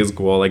 if she is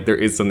cool. Like there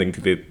is something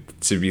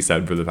to be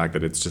said for the fact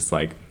that it's just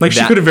like Like she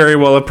that- could have very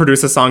well have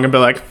produced a song and be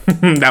like,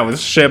 that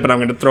was shit, but I'm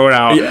gonna throw it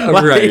out. Yeah,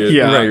 Like, right,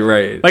 yeah.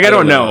 right. Like I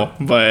don't know,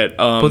 but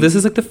Well, this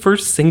is like the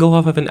first single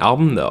off of an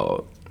album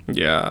though.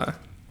 yeah.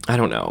 I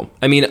don't know.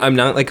 I mean, I'm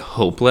not like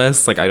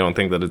hopeless. Like I don't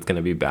think that it's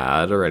gonna be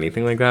bad or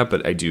anything like that.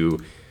 But I do,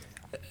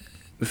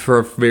 for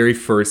a very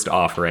first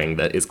offering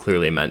that is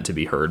clearly meant to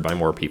be heard by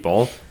more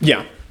people,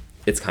 Yeah.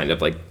 it's kind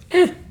of like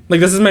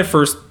Like this is my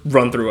first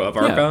run through of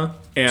Arca.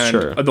 And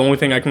sure. the only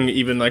thing I can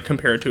even like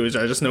compare it to is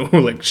I just know who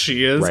like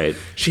she is. Right.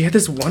 She had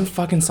this one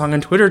fucking song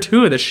on Twitter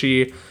too that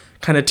she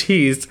kind of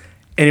teased,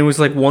 and it was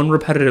like one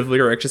repetitive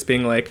lyric just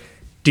being like,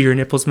 "Do your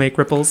nipples make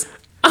ripples?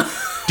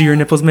 Do your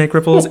nipples make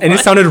ripples?" And it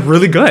sounded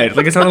really good.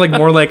 Like it sounded like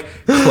more like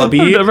clubby.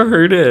 I've never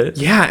heard it.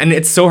 Yeah, and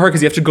it's so hard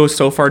because you have to go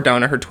so far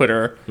down at her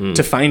Twitter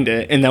to find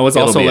it, and that was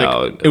It'll also be like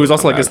out. it was It'll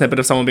also come like a back. snippet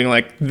of someone being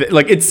like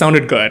it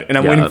sounded good, and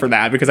I'm Yeah. waiting for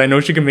that because I know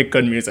she can make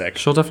good music.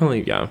 She'll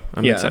definitely, yeah.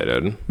 I'm Yeah.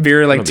 excited.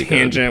 Very like It'll be good.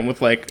 tangent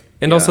with like,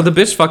 And also the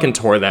bitch fucking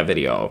tore that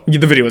video. the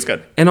video was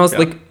good. And I was Yeah.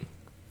 like,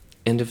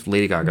 and if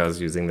Lady Gaga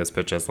is using this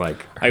bitch as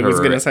like her I was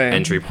gonna say.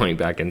 entry point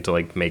back into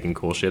like making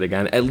cool shit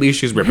again, at least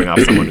she's ripping off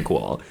someone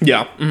cool.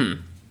 Yeah.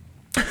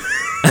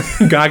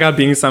 Gaga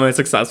being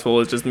semi-successful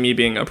is just me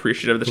being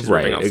appreciative that she's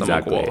ripping Right, off someone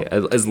exactly.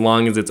 cool. As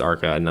long as it's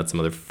Arca and not some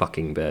other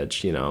fucking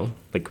bitch, you know,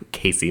 like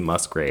Casey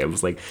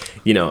Musgraves, like,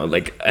 you know,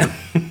 like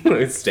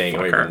staying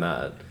away her. from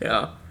that.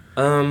 Yeah.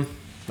 I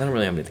don't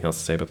really have anything else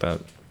to say about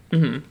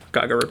that.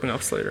 Gaga ripping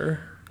off Slater.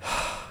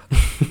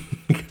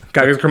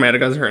 Gaga's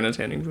Chromatica is her in a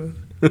tanning booth.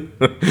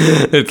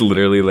 It's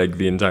literally like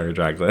the entire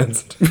track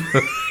list,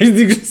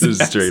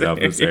 just straight up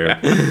of Sarah.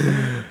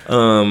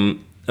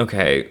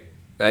 Okay.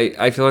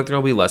 I feel like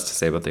there'll be less to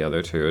say about the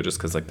other two, just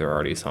because like there are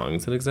already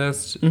songs that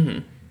exist.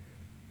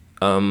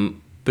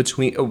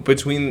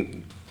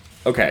 Between.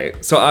 Okay,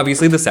 so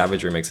obviously the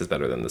Savage remix is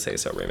better than the Say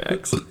So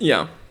remix.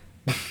 Yeah.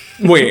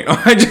 Wait,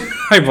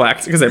 I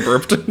blacked because I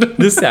burped.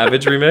 The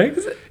Savage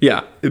remix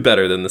Yeah.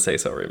 better than the Say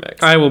So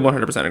remix. I will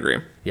 100% agree.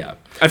 Yeah,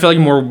 I feel like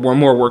more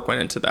work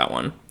went into that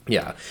one.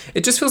 yeah.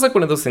 It just feels like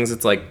one of those things.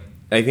 It's like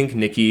I think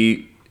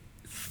Nicki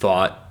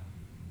thought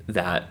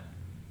that.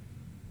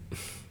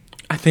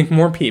 I think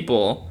more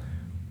people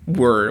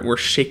were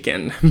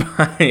shaken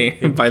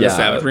by the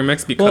Savage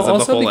remix because of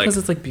also the whole because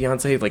like it's like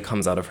Beyonce like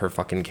comes out of her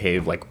fucking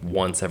cave like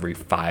once every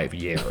 5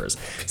 years.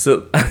 So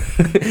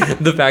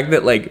the fact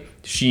that like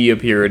she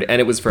appeared and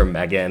it was for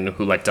Megan,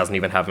 who like doesn't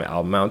even have an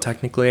album out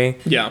technically.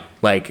 Yeah.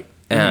 Like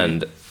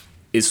and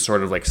is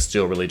sort of like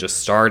still really just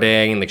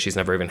starting, and like she's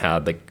never even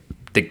had like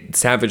the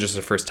Savage is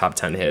her first top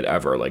 10 hit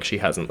ever. Like she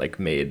hasn't like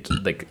made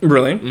like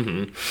really.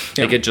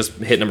 like it just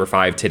hit number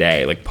 5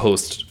 today, like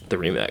post the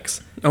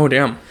remix. Oh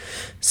damn.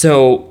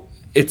 So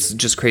it's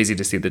just crazy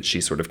to see that she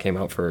sort of came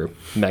out for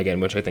Megan,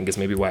 which I think is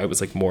maybe why it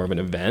was like more of an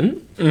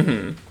event.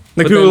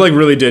 Like people like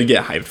really did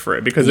get hyped for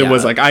it because it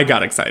was Yeah. like I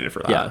got excited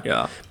for that.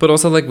 Yeah. But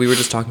also like we were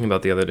just talking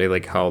about the other day,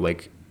 like how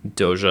like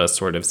Doja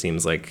sort of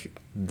seems like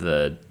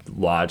the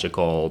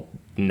logical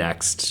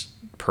next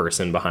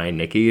person behind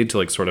Nicki to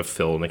like sort of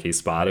fill Nicki's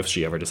spot if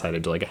she ever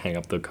decided to like hang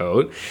up the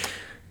coat.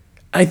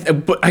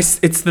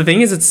 It's the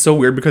thing is it's so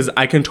weird because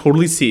I can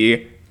totally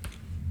see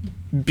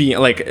being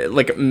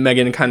like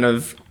Megan kind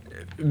of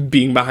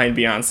being behind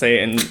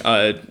Beyonce and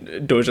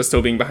Doja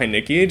still being behind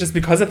Nicki just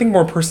because I think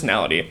more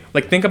personality.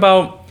 Like think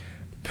about,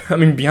 I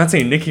mean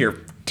Beyonce and Nicki are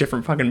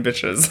different fucking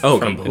bitches. Oh,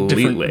 from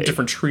completely.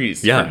 different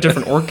trees. Yeah.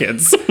 Different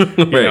orchids.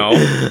 You know.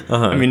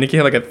 I mean Nicki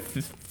had like a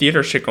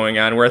theater shit going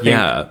on where I think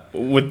Yeah.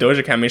 with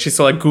Doja Cat, I mean she's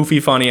still like goofy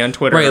funny on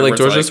Twitter. Right, like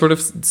where it's Doja sort of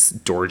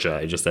Doja,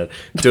 I just said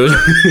Doja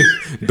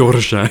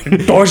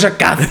Doja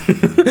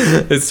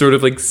Cat. is sort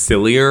of like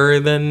sillier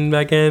than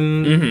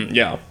Megan.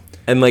 Yeah.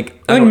 And like I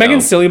think don't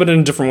Megan's know. silly, but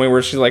in a different way,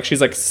 where she's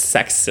like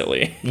sex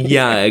silly.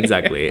 Yeah,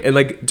 exactly. And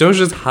like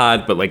Doja's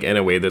hot, but like in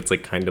a way that's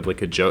like kind of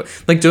like a joke.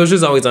 Like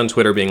Doja's always on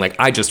Twitter being like,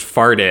 I just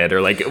farted,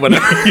 or like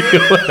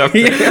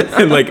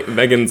whatever. And like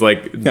Megan's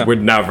like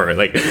would never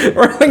like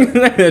Or like,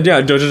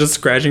 yeah, Doja just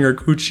scratching her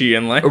coochie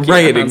and like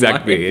right, yeah,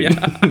 exactly.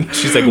 like,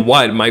 She's like,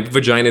 what? My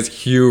vagina's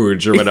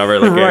huge or whatever.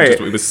 Like Right.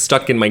 it was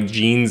stuck in my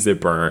jean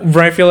zipper.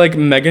 But I feel like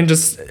Megan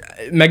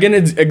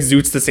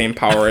exudes the same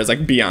power as like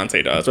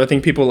Beyonce does. So I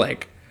think people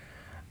like,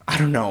 I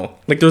don't know.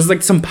 Like there's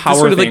like some power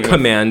sort of thing like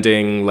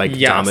commanding, like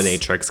Yes.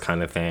 dominatrix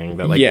kind of thing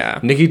that like Yeah.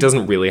 Nicki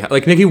doesn't really have.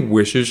 Like Nicki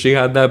wishes she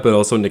had that, but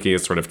also Nicki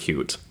is sort of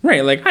cute.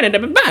 right. Like What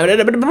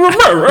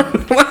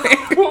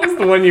was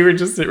the one you were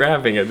just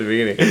rapping at the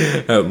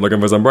beginning? Looking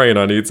for some brain,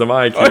 I need some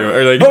IQ.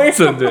 Or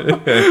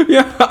like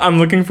yeah, I'm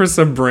looking for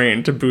some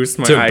brain to boost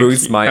my to IQ.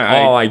 boost my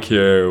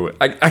IQ.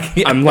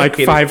 I'm like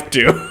hate it.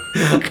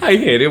 5'2". I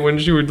hate it when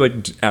she would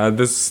like add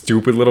this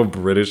stupid little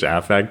British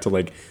affect to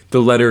like the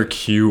letter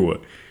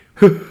Q.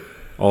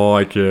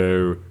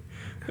 IQ.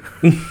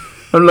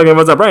 I'm looking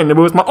for some brain to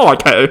boost my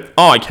IQ.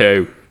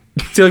 IQ.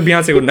 I feel like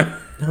Beyonce would know.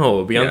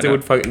 No, Beyonce no.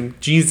 would fucking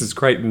Jesus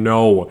Christ,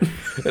 no.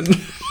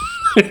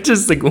 It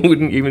just like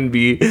wouldn't even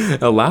be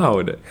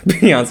allowed.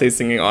 Beyonce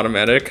singing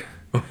Automatic.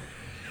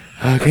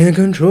 I can't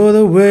control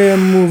the way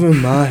I'm moving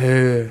my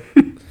hair.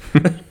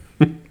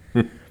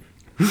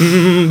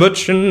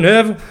 But you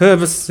never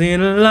ever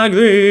seen it like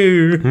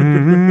this. I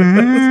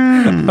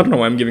don't know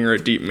why I'm giving her a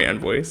deep man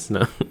voice.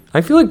 No, I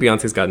feel like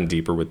Beyonce's gotten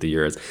deeper with the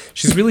years.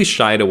 She's really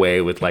shied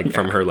away with like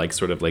from her like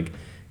sort of like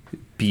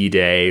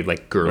B-day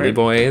like girly Right.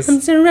 voice.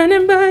 I'm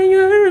surrounded by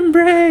your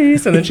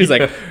embrace. And then she's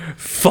like,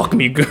 fuck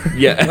me, girl.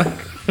 Yeah.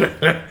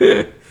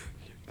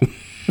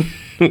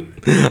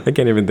 I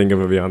can't even think of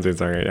a Beyonce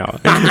song right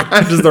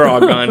now. Just they're all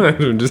gone.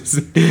 I'm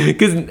just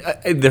because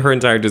her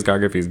entire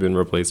discography has been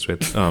replaced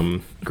with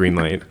Green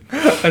Light.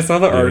 I saw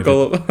the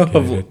article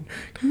of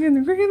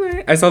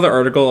I saw the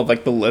article of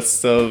like the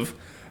lists of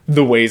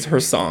the ways her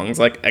songs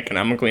like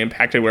economically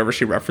impacted whatever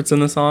she referenced in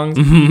the songs.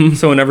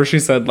 So whenever she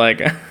said like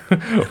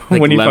Like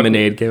when you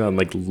Lemonade came out,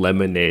 like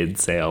lemonade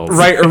sales.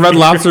 right, or Red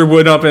Lobster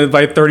went up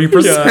by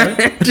 30%.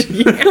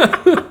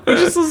 Yeah.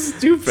 It's just so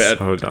stupid.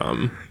 So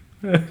dumb.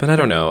 But I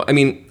don't know. I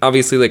mean,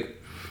 obviously, like,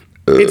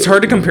 It's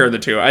hard to compare the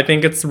two. I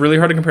think it's really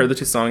hard to compare the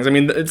two songs. I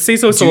mean, Say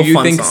So is still do a you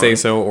fun think song. Say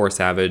So or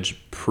Savage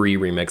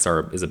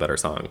pre-remix is a better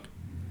song?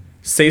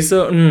 Say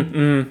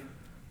So,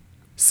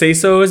 Say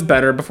So is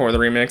better before the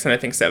remix, and I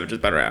think Savage is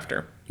better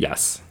after.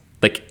 Yes.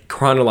 Like,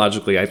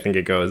 chronologically, I think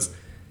it goes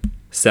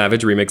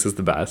Savage remix is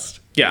the best,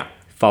 Yeah.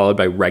 followed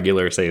by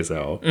regular Say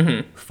So,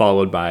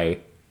 followed by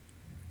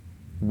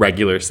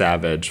regular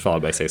Savage,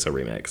 followed by Say So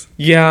remix.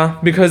 Yeah,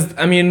 because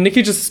I mean, they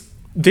just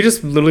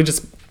literally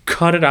just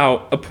cut it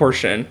out a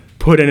portion,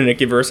 put in a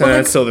Nicki verse, and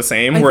then it's still the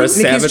same. Whereas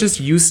Nicki's Savage, just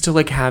used to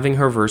like having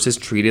her verses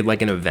treated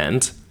like an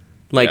event.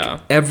 Like Yeah.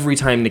 every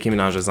time Nicki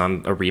Minaj is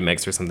on a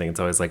remix or something, it's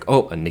always like,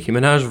 oh, a Nicki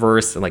Minaj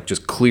verse, and like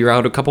just clear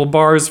out a couple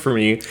bars for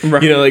me.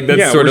 Right. You know, like that's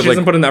yeah, sort where of she like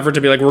doesn't put in the effort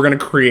to be like, we're gonna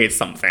create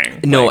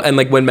something. no, and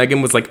like when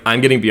Megan was like, I'm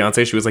getting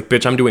Beyonce, she was like,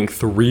 bitch, I'm doing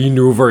 3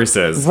 new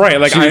verses.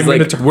 Right, like, she was I'm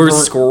like, gonna we're turn-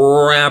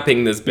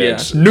 scrapping this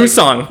bitch. New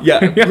song. Yeah,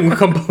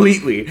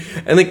 completely.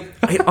 And like,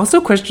 I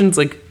also questions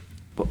like,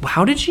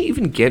 how did she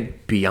even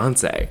get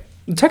Beyonce?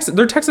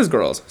 They're Texas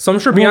girls, so I'm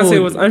sure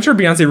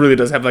Beyonce really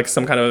does have like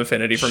some kind of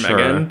affinity for Sure.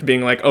 Megan,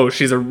 being like, oh,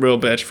 she's a real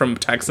bitch from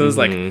Texas,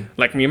 like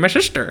me and my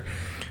sister,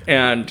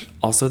 and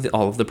Also,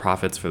 all of the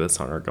profits for this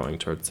song are going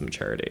towards some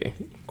charity.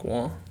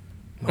 cool.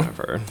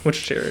 Whatever.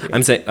 Which charity?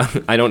 I'm saying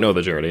I don't know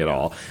the charity at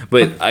all,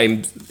 but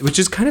which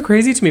is kind of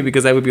crazy to me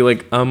because I would be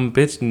like,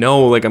 bitch,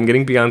 no, like I'm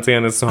getting Beyonce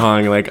on a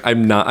song, like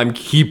I'm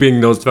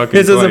keeping those fucking.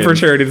 This isn't for coins.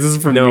 charity. This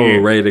is for No, me.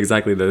 right,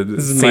 exactly. The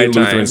is St.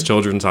 my Lutheran's time.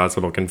 Children's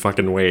Hospital can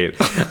fucking wait.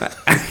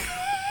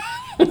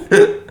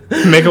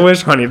 Make a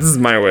wish, honey. This is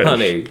my wish.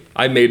 Honey,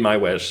 I made my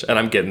wish and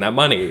I'm getting that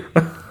money.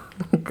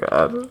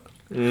 God,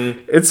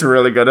 it's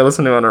really good. I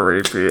listen to it on a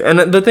repeat. And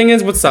the thing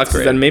is, what sucks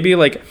is that maybe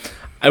like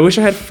I wish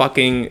I had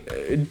fucking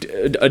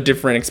a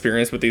different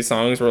experience with these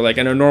songs. Where like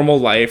in a normal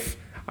life,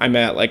 I'm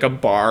at like a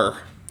bar.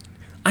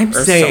 I'm Or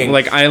saying, something.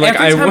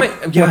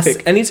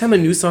 Like, anytime a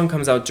new song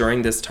comes out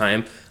during this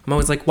time, I'm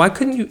always like, why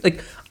couldn't you,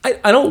 like,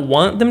 I don't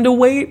want them to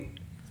wait,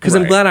 because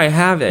I'm Right. glad I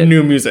have it.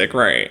 New music,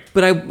 right?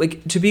 But I,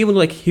 like, to be able to,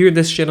 like, hear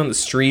this shit on the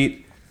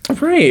street,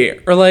 Right.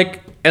 Or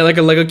like at like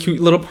a cute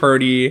little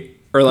party.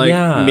 Or like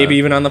Yeah. maybe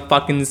even on the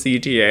fucking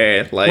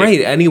CTA. Like right,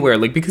 anywhere,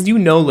 like, because you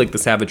know, like, the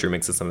Savage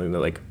remix is something that,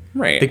 like,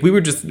 Right. like, we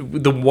were just,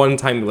 the one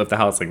time we left the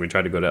house, like, we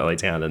tried to go to LA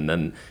Town, and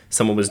then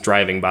someone was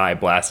driving by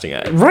blasting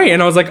it. Right,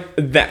 and I was like,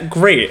 that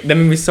great. That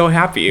made me so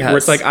happy. Where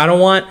it's Yes. like, I don't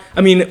want.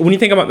 I mean, when you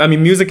think about,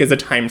 music is a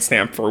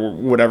timestamp for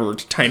whatever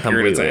time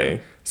period it's in.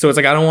 Completely. So it's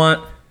like, I don't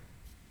want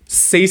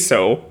Say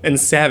So and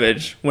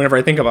Savage. Whenever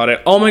I think about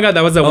it, oh my god,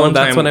 that was that Oh, one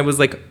that's time. when I was,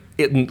 like,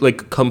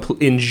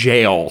 in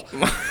jail.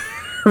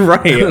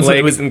 right, That's when I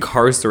like, was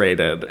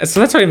incarcerated.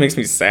 so that's why it makes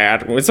me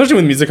sad, especially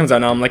when music comes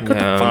out now. I'm like, what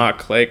Yeah. the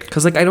fuck, like.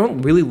 Because, like, I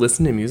don't really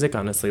listen to music,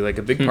 honestly. Like,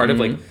 a big part of,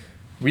 like,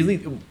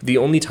 really the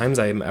only times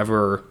I am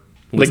ever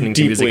listening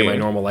to music in my deeply.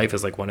 normal life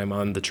is, like, when I'm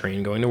on the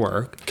train going to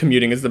work.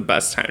 Commuting is the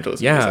best time to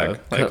listen Yeah. to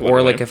music. Like, or, like,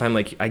 literally. if I'm,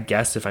 like, I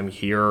guess if I'm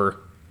here,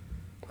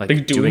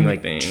 like doing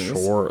like things.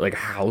 like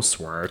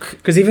housework.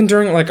 Because even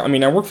during like, I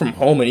mean, I work from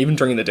home, and even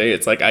during the day,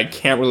 it's like I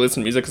can't really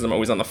listen to music because I'm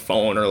always on the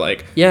phone or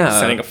like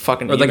sending a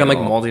fucking or like email. I'm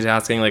like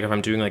multitasking. Like if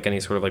I'm doing like any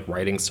sort of like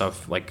writing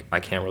stuff, like I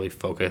can't really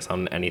focus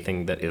on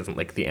anything that isn't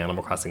like the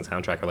Animal Crossing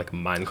soundtrack or like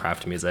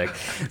Minecraft music.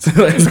 So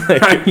it's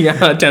like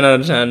yeah, 10 out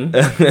of 10.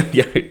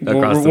 yeah,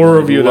 we'll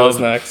review those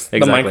next.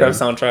 Exactly. The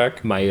Minecraft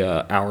soundtrack. My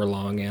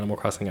hour-long Animal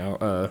Crossing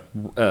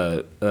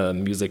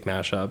music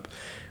mashup,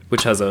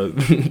 which has a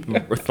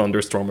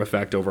thunderstorm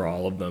effect over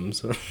all of them.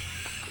 So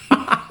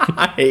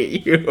I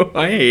hate you.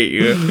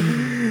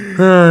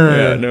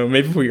 Yeah, no,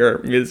 maybe we are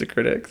music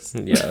critics.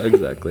 yeah,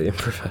 exactly,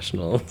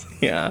 professionals.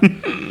 Yeah,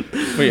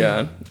 but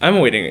yeah, I'm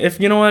waiting. If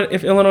you know what,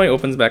 if Illinois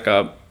opens back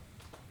up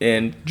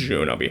in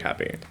June, I'll be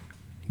happy.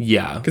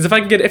 Yeah, Because if I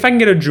can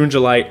get a June,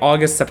 July,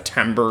 August,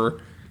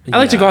 September. I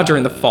like to go out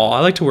during the fall. I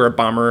like to wear a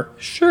bomber.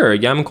 sure.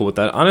 Yeah, I'm cool with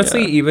that.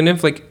 Honestly, Yeah. even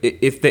if like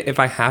if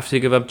I have to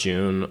give up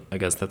June, I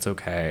guess that's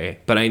okay.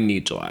 But I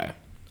need July.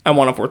 I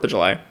want a 4th of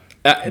July.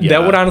 Yeah.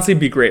 That would honestly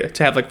be great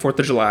to have like 4th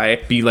of July.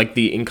 Be like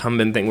the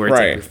incumbent thing where it's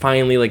Right. like you're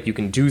finally like you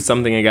can do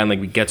something again. Like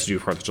we get to do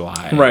 4th of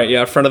July. Right,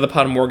 yeah, friend of the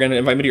pod Morgan,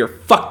 invite me to your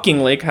fucking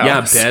lake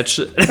house. Yeah,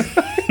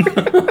 bitch.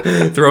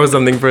 Throw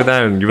something for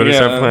them. You better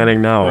start Yeah,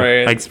 planning now.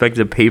 right. I expect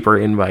a paper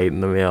invite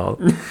in the mail.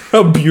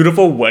 A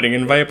beautiful wedding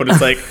invite, but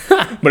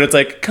it's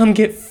like, come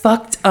get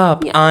fucked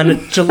up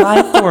on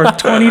July 4th,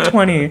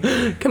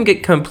 2020. Come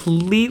get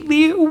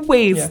completely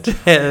wasted.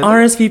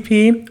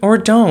 RSVP or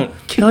don't.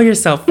 Kill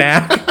yourself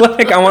back.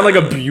 Like, I want like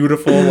a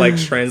beautiful, like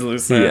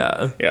translucent.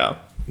 Yeah. Yeah.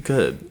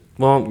 Good.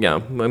 Well, yeah.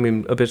 I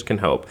mean, a bitch can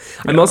hope.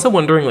 I'm also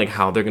wondering like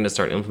how they're going to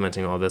start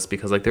implementing all this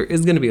because like there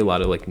is going to be a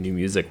lot of like new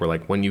music where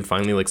like when you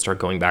finally like start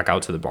going back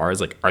out to the bars,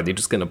 like are they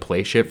just going to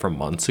play shit from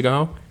months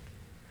ago?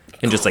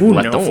 And just like Who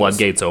let the knows?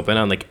 floodgates open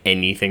on like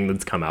anything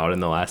that's come out in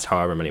the last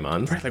however many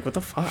months. Right, like what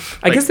the fuck?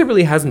 I guess there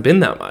really hasn't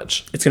been that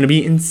much. It's gonna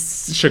be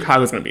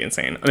Chicago's gonna be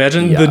insane.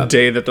 Imagine Yeah. the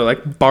day that they're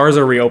like bars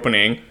are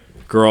reopening.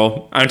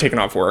 Girl, I'm taking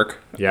off work.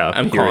 yeah,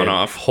 I'm period. calling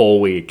off. Whole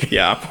week.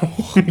 Yeah,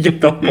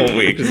 the whole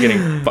week just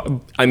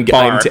getting. I'm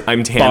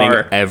tanning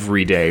bar.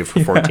 every day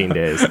for 14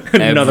 days.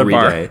 Another Every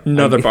bar, day.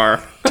 another bar,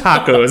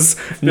 tacos,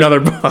 another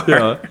bar.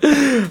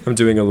 Yeah. I'm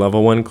doing a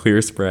level 1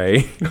 clear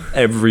spray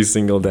every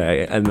single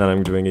day, and then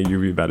I'm doing a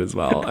UV bed as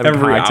well. I'm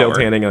Every cocktail hour.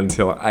 tanning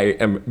until I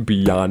am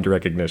beyond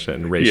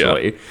recognition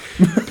racially.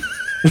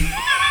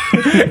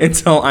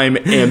 Until I'm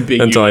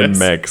ambiguous. Until I'm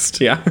mixed.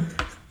 Yeah.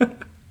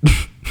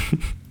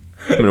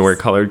 I'm gonna wear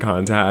colored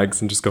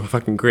contacts and just go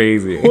fucking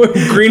crazy.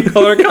 Green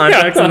color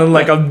contacts and then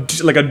like a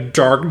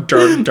dark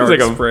It's like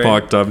a spray.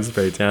 fucked up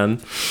spray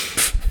tan.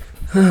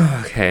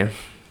 Okay.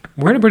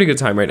 We're having a pretty good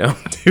time right now.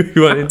 Do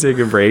you want to take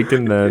a break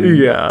and then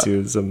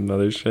do some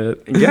other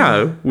shit?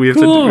 Yeah, we have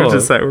Cool. to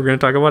decide what we're gonna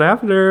talk about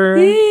after.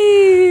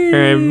 All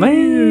right,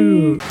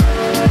 bye.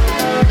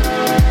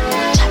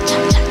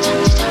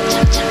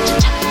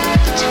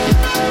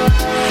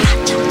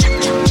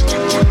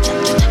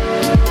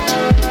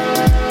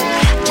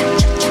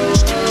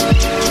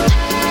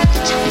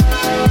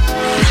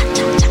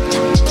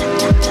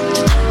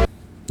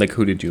 Like,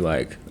 who did you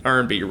like?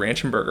 R&B,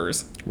 ranch and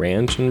burgers.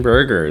 Ranch and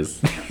burgers.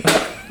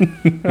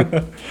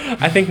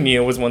 I think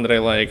Neo was one that I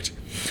liked.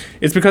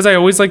 It's because I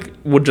always like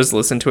would just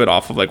listen to it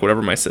off of like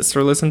whatever my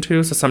sister listened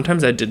to. So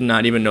sometimes I did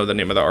not even know the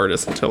name of the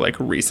artist until like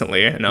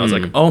recently, and I was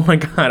like, oh my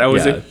god, I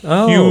was Yeah.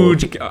 a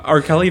huge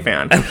R. Kelly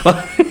fan.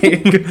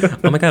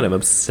 Oh my god, I'm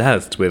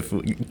obsessed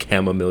with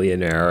Camo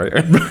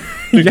Millionaire.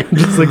 Yeah,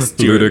 just like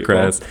stupid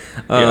Ludicrous.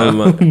 people. Yeah.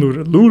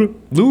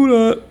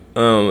 Luda.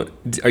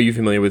 Are you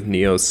familiar with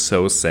Neo's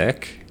So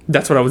Sick?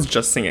 That's what I was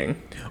just singing.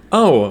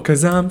 Oh.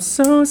 Cause I'm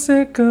so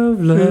sick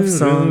of love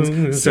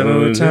songs,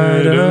 so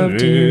tired of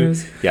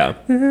tears. Yeah.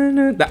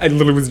 I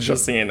literally was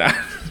just singing that.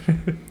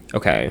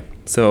 Okay.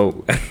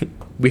 So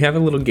we have a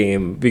little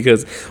game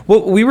because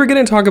we were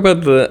gonna talk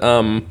about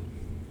the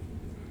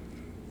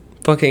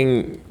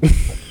fucking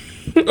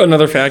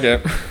Another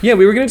faggot. yeah,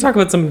 we were gonna talk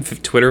about some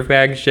Twitter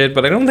fag shit,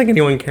 but I don't think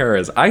anyone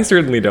cares. I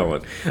certainly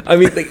don't. I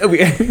mean, like,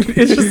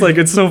 It's just like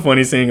it's so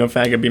funny seeing a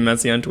faggot be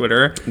messy on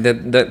Twitter.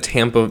 that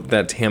Tampa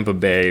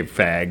Bay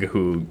fag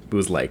who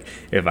was like,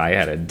 if I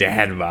had a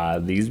dad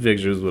bod, these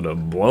pictures would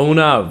have blown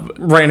up.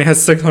 Right, and it has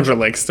 600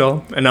 likes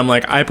still. And I'm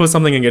like, I post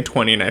something and get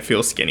 20 and I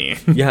feel skinny.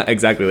 Yeah,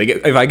 exactly. Like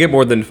if I get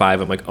more than 5,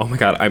 I'm like, oh my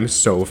god, I'm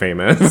so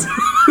famous.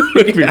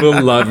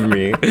 People love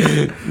me.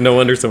 No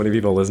wonder so many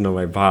people listen to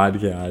my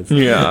podcast.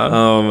 Yeah.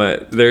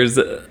 There's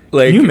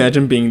like Can you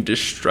imagine being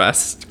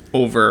distressed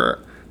over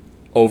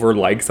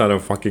likes on a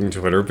fucking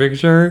Twitter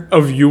picture?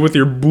 of you with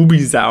your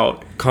boobies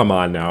out Come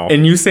on now.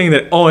 and you saying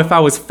that, oh, if I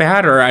was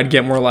fatter, I'd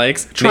get more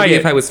likes? Try Maybe it.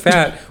 if I was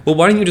fat. Well,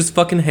 why don't you just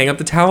fucking hang up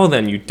the towel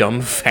then, you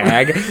dumb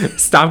fag?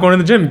 Stop going to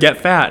the gym, get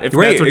fat. If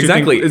Right, that's what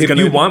exactly. You think is If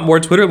gonna, you want more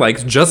Twitter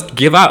likes, just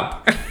give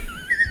up.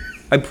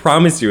 I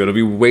promise you, it'll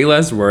be way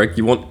less work.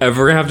 You won't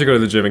ever have to go to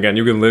the gym again.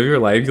 You can live your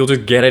life. You'll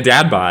just get a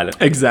dad bod.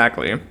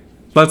 Exactly.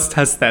 Let's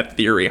test that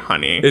theory,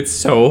 honey. It's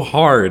so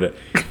hard.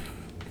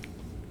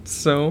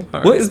 so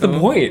hard. What is the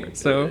point?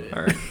 So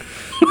hard.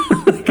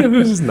 It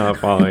was just not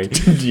falling.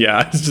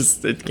 Yeah, it's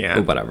just, it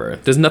can't. But whatever.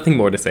 There's nothing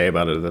more to say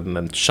about it other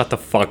than shut the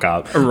fuck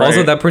up. Right.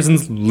 Also, that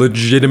person's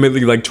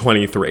legitimately like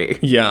 23.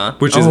 Yeah.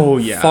 Which is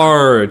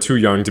far too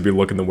young to be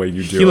looking the way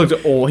you do. He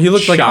looked old. He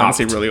looked like Shocked.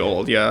 honestly really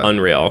old. Yeah.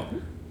 Unreal.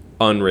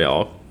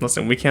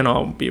 Listen, we can't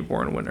all be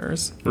born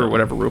winners or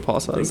whatever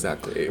RuPaul says.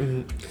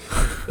 Exactly.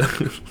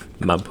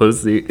 My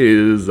pussy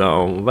is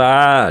on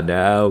fire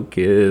now,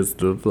 kiss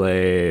the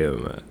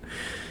flame.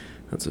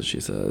 That's what she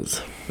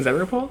says. Is that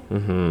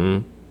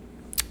RuPaul?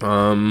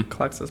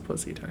 Clark says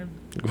pussy time.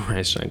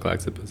 Rice Shine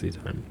Clark said pussy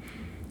time.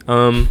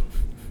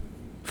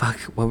 Fuck,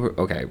 what were,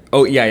 okay.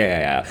 Oh,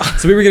 yeah.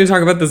 So we were going to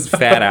talk about this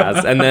fat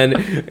ass, and then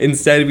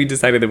instead we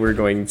decided that we were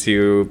going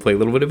to play a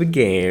little bit of a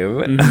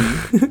game.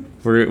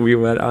 We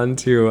went on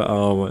to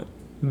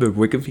the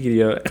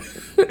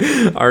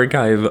Wikipedia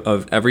archive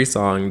of every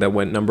song that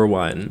went number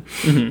one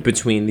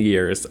between the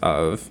years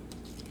of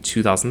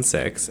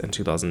 2006 and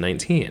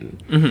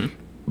 2019.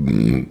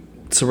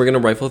 So we're going to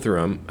rifle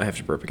through them. I have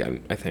to burp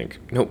again, I think.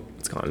 Nope,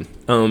 it's gone.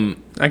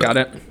 I got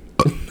it.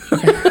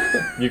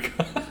 You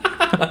got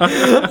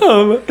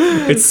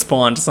It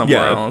spawned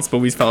somewhere else, but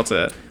we felt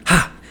it.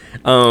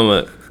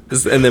 and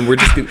then we're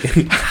just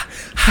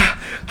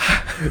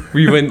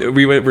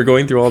we're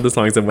going through all the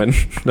songs that went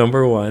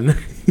number one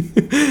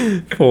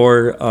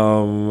for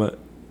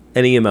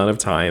any amount of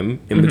time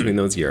in between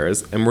those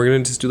years, and we're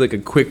gonna just do like a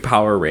quick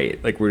power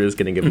rate. Like we're just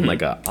gonna give them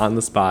like a on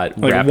the spot,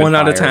 like 1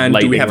 out of 10.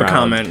 Do we have a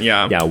comment?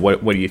 Yeah.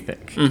 What do you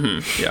think?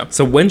 Yeah.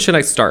 So when should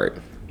I start?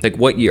 Like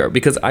what year?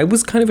 Because I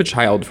was kind of a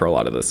child for a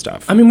lot of this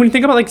stuff. I mean, when you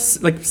think about like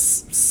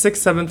 6th,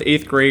 7th,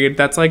 8th grade,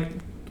 that's like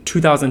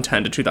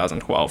 2010 to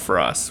 2012 for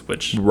us.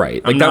 Which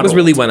right, I'm like that was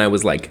really when I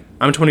was like,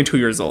 I'm 22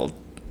 years old,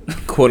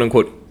 quote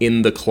unquote,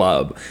 in the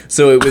club.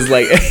 So it was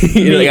like,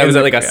 like I was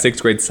at like a 6th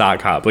grade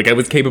sock hop. Like I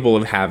was capable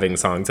of having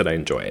songs that I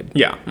enjoyed.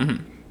 Yeah.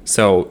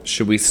 So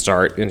should we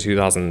start in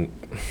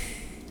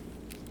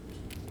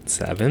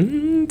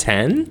 2007,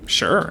 10?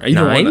 Sure.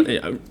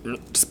 9?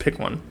 Just pick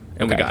one,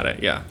 and we got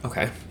it. Yeah.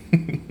 Okay.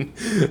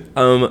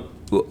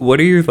 What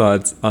are your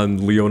thoughts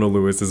on Leona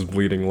Lewis's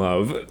 "Bleeding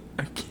Love"?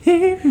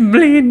 Keep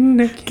bleeding.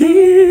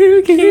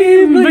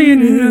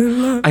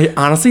 I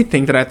honestly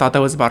think that I thought that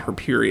was about her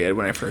period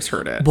when I first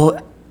heard it. Well,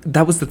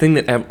 that was the thing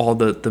that all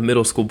the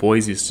middle school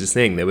boys used to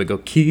sing. They would go,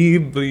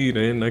 "Keep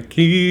bleeding, I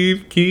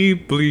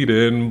keep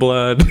bleeding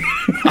blood,"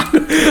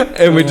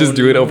 and would just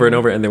do it over and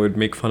over. And they would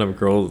make fun of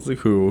girls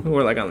who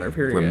were like on their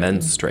period, were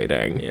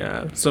menstruating.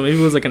 Yeah, so maybe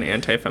it was like an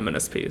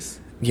anti-feminist piece.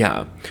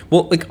 Yeah.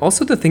 Well, like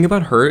also the thing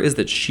about her is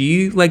that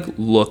she like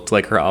looked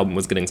like her album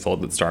was getting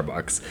sold at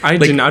Starbucks. I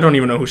don't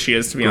even know who she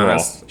is, to be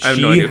honest. I have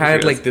no idea who she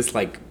had is. like this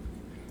like,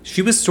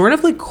 she was sort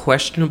of like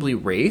questionably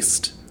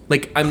raced.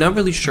 Like I'm not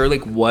really sure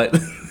like what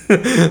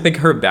like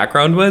her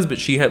background was, but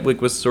she had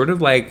like was sort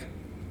of like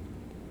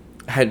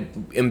had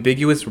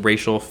ambiguous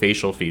racial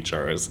facial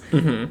features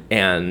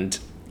and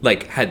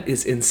like had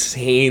this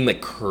insane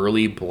like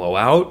curly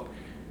blowout.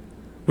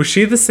 Was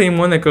she the same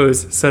one that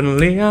goes,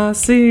 "Suddenly I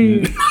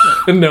see"?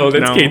 No,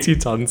 that's Katie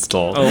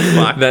Tunstall. Oh,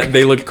 fuck. That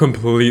they look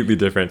completely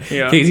different.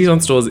 Yeah. Katie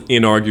Tunstall is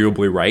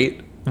inarguably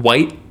white.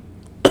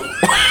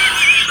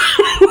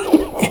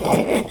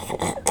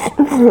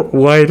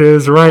 White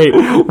is right.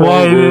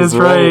 White is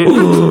right.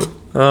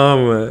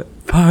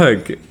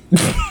 Fuck.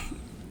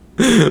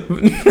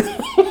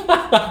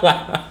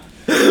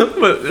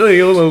 But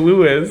Leona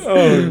Lewis,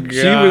 God.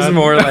 she was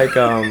more like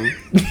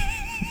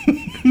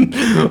We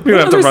don't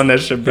have to run that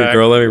shit back.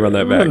 Girl, let me run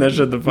that back. Run that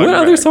shit the fuck What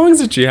back. other songs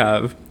did she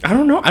have? I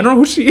don't know. I don't know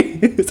who she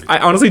is. I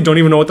honestly don't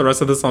even know what the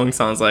rest of the song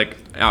sounds like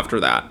after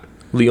that.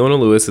 Leona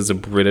Lewis is a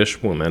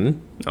British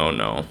woman. Oh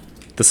no.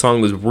 The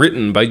song was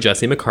written by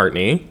Jesse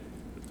McCartney.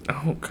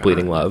 Oh god.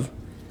 Bleeding Love.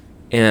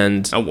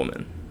 And A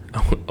woman.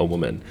 a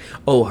woman.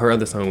 Oh, her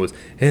other song was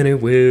 "And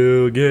It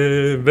Will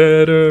Get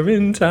Better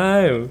in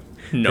Time."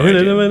 No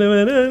idea.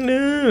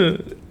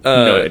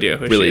 No idea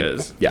who really, she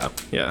is. Yeah.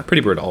 Yeah.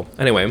 Pretty brutal.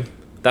 Anyway,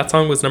 that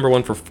song was number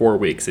one for 4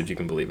 weeks, if you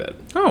can believe it.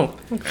 Oh,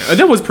 okay.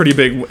 That was pretty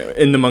big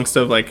in the amongst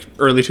of like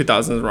early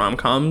 2000s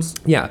rom-coms.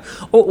 Yeah.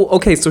 Oh,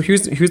 okay. So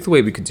here's the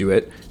way we could do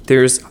it.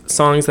 There's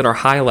songs that are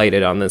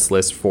highlighted on this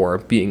list for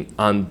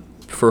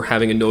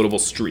having a notable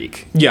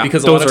streak. Yeah,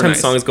 because a those lot of are times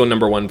nice. songs go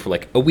number one for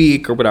like a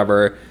week or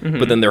whatever,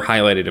 but then they're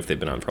highlighted if they've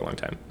been on for a long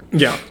time.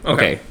 Yeah.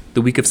 Okay.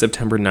 The week of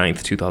September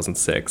 9th,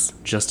 2006,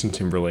 Justin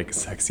Timberlake's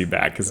 "Sexy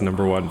Back" is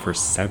number one for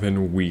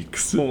 7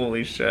 weeks.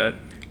 Holy shit.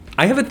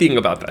 I have a thing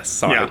about this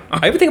song. Yeah.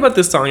 I have a thing about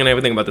this song and I have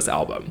a thing about this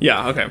album.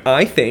 Yeah, okay.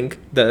 I think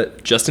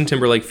that Justin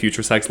Timberlake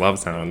Future Sex Love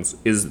Sounds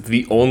is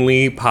the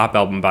only pop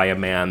album by a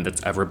man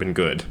that's ever been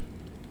good.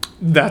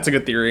 That's a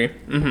good theory.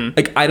 Mm-hmm.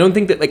 Like, I don't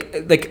think that,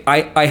 like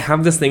I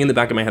have this thing in the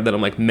back of my head that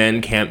I'm like,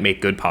 men can't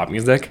make good pop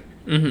music.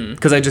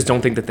 Because I just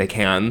don't think that they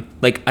can.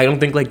 Like, I don't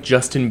think, like,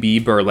 Justin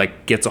Bieber,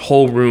 like, gets a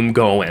whole room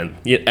going,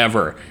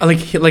 ever.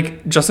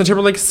 Like Justin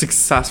Timberlake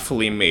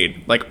successfully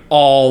made, like,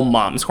 all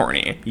moms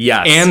horny.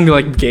 Yes. And,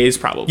 like, gays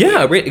probably.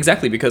 Yeah, right,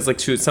 exactly. Because, like,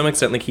 to some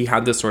extent, like, he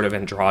had this sort of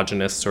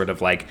androgynous sort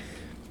of, like,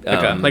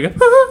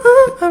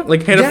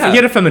 Like he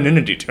had a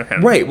femininity to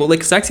him. Right. Well,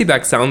 like Sexy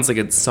Back sounds like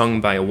it's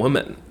sung by a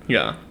woman.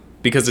 Yeah.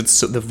 Because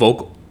it's the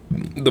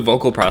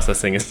vocal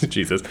processing is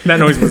Jesus. That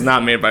noise was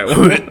not made by a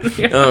woman.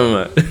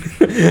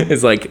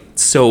 It's like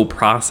so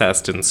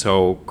processed and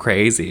so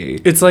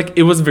crazy. It's like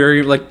it was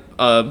very like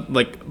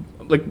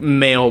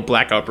male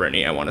Blackout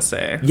Britney, I want to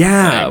say.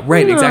 Yeah, like,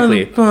 right,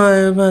 exactly.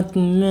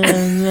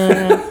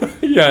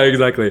 Yeah,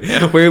 exactly.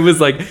 Yeah. Where it was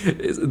like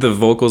the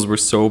vocals were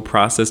so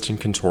processed and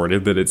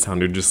contorted that it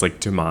sounded just like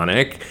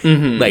demonic.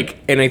 Mm-hmm. Like,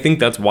 and I think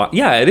that's why.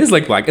 Yeah, it is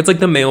like black. It's like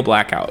the male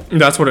Blackout.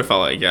 That's what it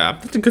felt like. Yeah,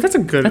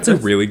 that's a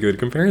really good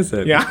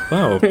comparison. Yeah.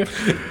 Wow.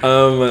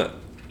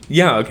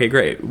 Yeah. Okay.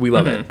 Great. We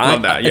love it.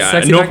 Love that. Yeah.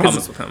 No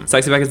problems with him.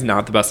 Sexy Back is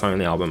not the best song on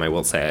the album. I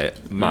will say.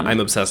 I'm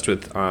obsessed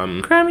with.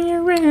 Cry Me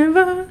a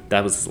River.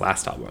 That was his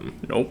last album.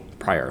 Nope.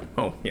 Prior.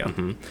 Oh yeah.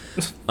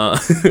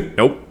 Mm-hmm.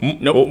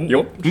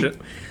 Nope. Shit.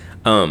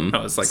 I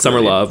was like Summer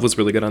Love was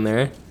really good on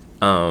there.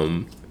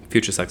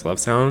 Future Sex Love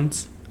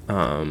Sounds.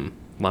 A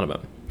lot of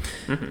them.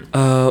 Mm-hmm.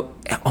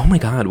 Oh my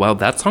God! Wow,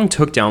 that song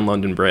took down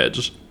London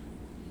Bridge.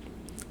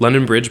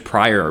 London Bridge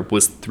prior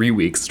was 3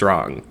 weeks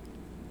strong.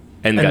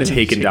 And got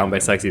taken down by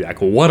Sexy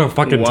Back. What a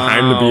fucking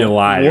time to be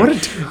alive. What a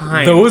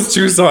time. Those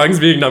two songs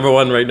being number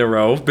one right in a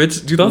row.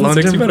 Bitch,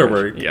 2006, you better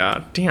work.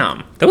 Yeah,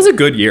 damn. That was a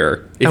good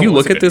year. If you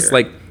look at this,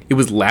 like, it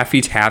was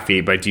Laffy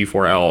Taffy by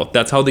D4L.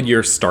 That's how the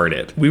year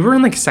started. We were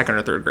in, like, 2nd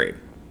or 3rd grade.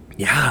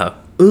 Yeah.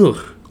 Ugh.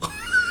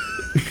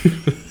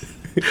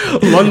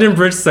 London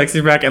Bridge,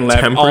 Sexy Back, and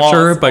Laugh.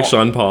 Temperature by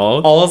Sean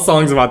Paul. All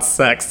songs about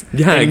sex.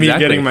 Yeah, and exactly. me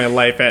getting my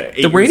life at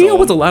 8 The radio years old.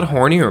 was a lot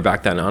hornier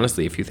back then,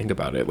 honestly, if you think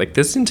about it. Like,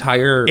 this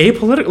entire...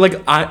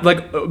 Apolitical,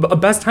 a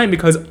best time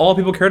because all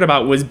people cared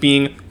about was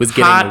getting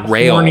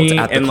railed horny,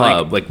 at the and,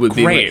 club. Like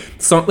great.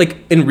 So, like,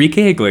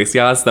 Enrique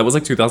Iglesias, that was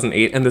like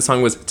 2008, and the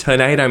song was,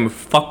 Tonight I'm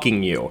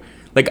Fucking You.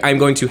 Like, I'm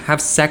going to have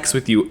sex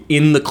with you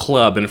in the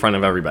club in front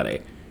of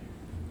everybody.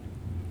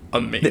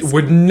 Amazing. It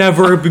would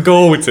never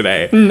go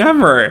today.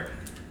 Never.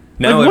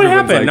 Now like, what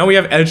happened? Like, now we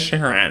have Ed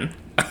Sheeran.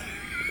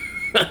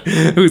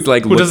 who's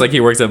like, looks like he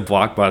works at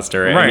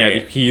Blockbuster, and right.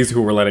 yet he's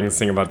who we're letting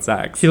sing about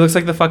sex. He looks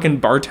like the fucking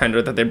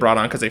bartender that they brought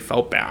on because they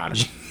felt bad.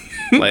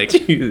 Like,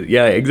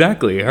 yeah,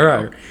 exactly.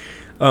 Hurrah.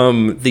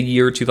 The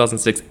year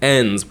 2006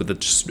 ends with a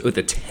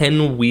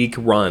 10-week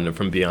run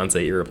from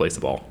Beyonce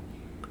Irreplaceable.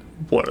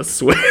 What a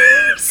switch.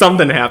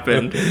 Something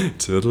happened.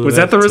 Was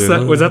that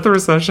the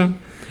recession?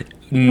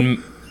 Me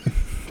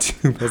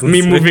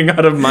moving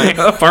out of my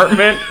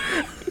apartment.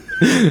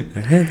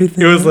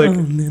 It was like,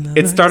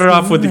 it started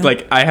off with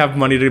like, I have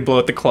money to blow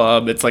at the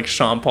club. It's like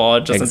Sean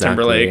Paul, Justin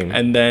Timberlake,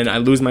 and then I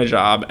lose my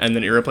job, and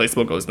then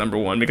Irreplaceable goes number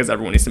one because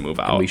everyone needs to move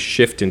out. And we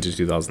shift into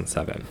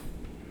 2007.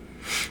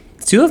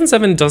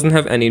 2007 doesn't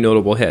have any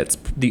notable hits.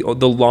 The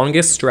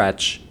longest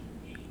stretch.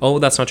 Oh,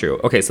 that's not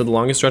true. Okay, so the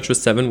longest stretch was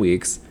 7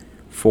 weeks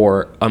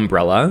for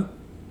Umbrella.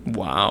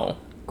 Wow,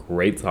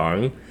 great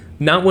song.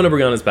 Not one of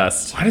Rihanna's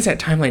best. Why does that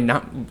timeline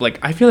not, like,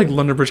 I feel like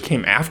London Bridge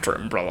came after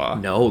Umbrella.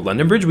 No,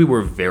 London Bridge, we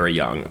were very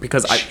young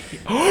because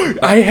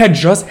I had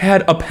just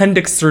had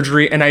appendix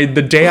surgery, and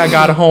the day I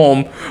got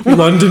home,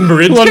 London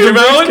Bridge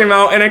came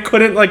out, and I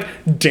couldn't, like,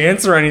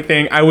 dance or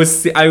anything. I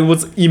was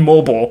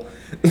immobile,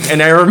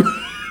 and I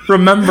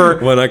remember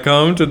when I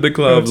come to the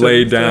club,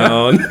 lay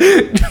down.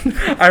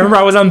 I remember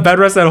I was on bed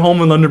rest at home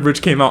when London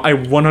Bridge came out. I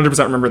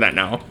 100% remember that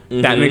now.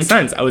 Mm-hmm. That makes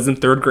sense. I was in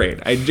 3rd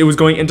grade. It was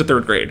going into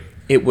 3rd grade.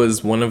 It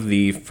was one of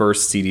the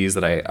first CDs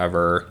that I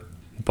ever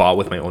bought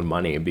with my own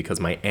money because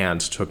my aunt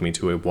took me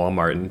to a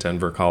Walmart in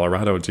Denver,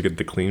 Colorado to get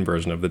the clean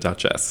version of the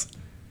Duchess.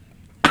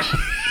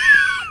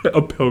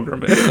 A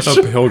pilgrimage.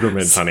 A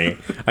pilgrimage, honey.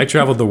 I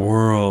traveled the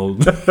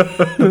world.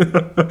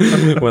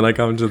 When I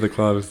come to the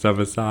club, step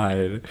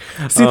aside.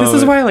 See, this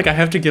is why, like, I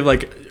have to give,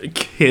 like,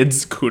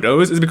 kids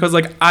kudos, is because,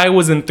 like, I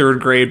was in 3rd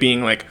grade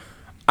being like,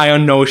 I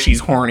know she's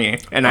horny,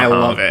 and I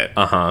love it.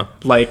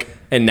 Like,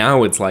 and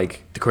now it's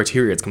like the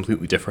criteria is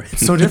completely different.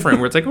 So different.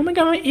 Where it's like, oh my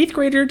god, my 8th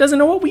grader doesn't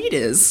know what weed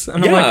is.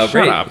 And I'm like,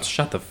 shut up.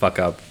 Shut the fuck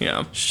up.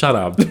 Yeah. Shut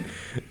up.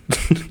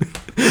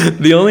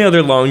 The only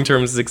other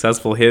long-term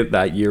successful hit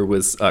that year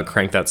was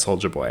Crank That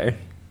Soulja Boy.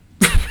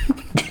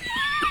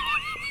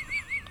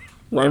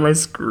 Why am I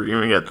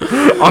screaming at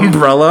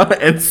Umbrella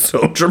and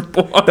Soulja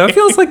Boy? That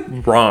feels like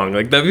wrong.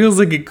 Like, that feels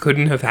like it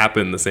couldn't have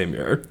happened the same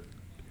year.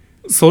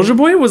 Soulja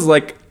Boy was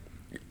like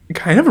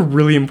kind of a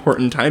really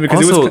important time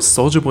because also,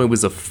 Soulja Boy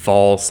was a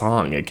fall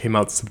song. It came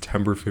out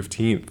September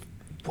 15th.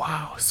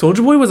 Wow.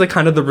 Soulja Boy was like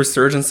kind of the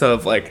resurgence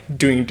of like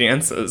doing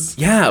dances.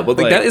 Yeah, but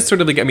like that is sort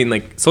of like, I mean,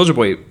 like Soulja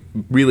Boy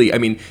really, I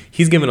mean,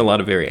 he's given a lot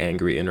of very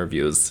angry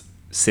interviews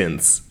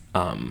since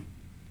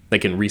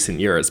like in recent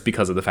years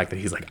because of the fact that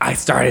he's like, I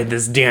started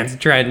this dance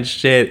trend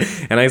shit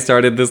and I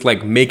started this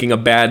like making a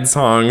bad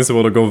song so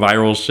it'll go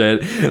viral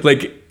shit.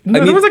 Like, no,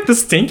 I mean, there was like the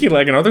Stinky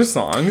Leg and other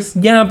songs.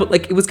 Yeah, but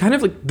like it was kind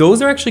of like,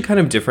 those are actually kind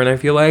of different, I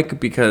feel like,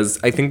 because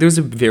I think there's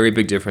a very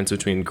big difference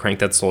between Crank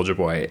That Soulja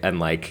Boy and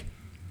like,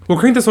 well,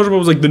 Crank That Soulja Boy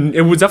was like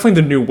it was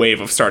definitely the new wave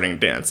of starting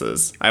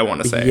dances, I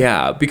want to say.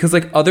 Yeah, because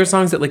like other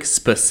songs that like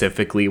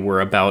specifically were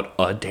about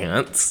a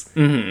dance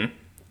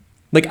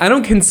Like, I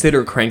don't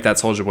consider Crank That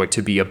Soulja Boy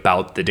to be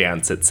about the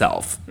dance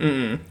itself.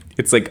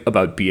 It's like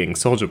about being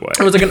Soulja Boy.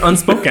 It was like an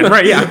unspoken,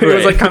 right? Yeah, it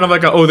was like kind of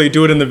like they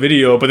do it in the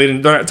video, but they're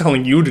not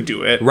telling you to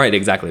do it. Right,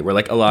 exactly. Where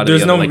like a lot of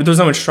there's the no other, like, there's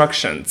no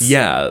instructions.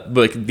 yeah,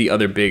 but like the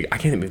other big, I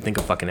can't even think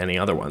of fucking any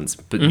other ones.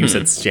 But you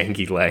said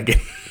Stanky Leg.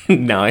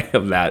 Now I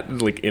have that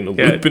like in a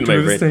loop in my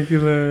brain.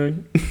 Stanky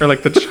leg. Or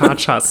like the cha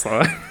cha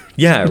song.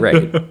 Yeah,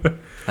 right.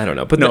 I don't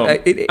know, but No, I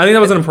think that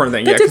was an important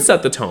thing. That Yeah, did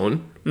set the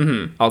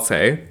tone. I'll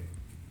say.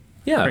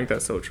 Yeah. Crank That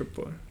Soulja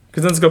Boy.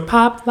 Because then let's go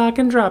pop, lock,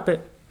 and drop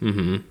it.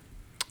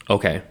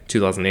 Okay,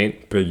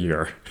 2008, big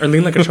year. Or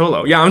Lean Like a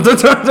Cholo. Yeah, I'm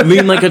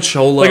Lean Like a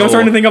Cholo. like I'm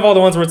starting to think of all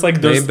the ones where it's like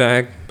Lay there's.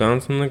 back,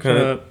 bounce on the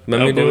cut.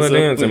 Let me do a elbows up,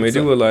 dance, and we boots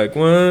do it like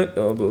what?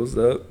 Elbows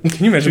up.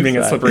 Can you imagine being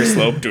a Slippery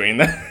Slope doing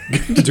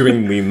that?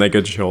 Doing Lean Like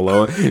a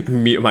Cholo.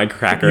 Me, my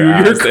cracker Your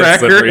ass. cracker at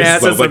Slippery ass at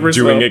Slope, like Slippery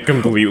doing Slope. it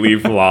completely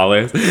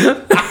flawless.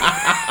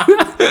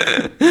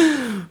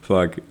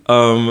 Fuck.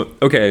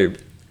 Okay.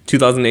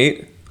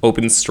 2008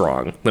 opens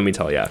strong. Let me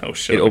tell you. Oh,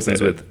 shit, It I'm opens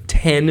excited. with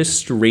 10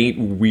 straight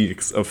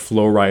weeks of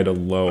Flow Rida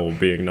Low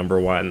being number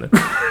one.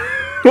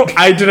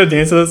 I did a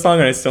dance to this song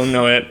and I still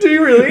know it. Do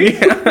you really?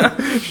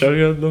 Yeah. Show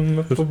you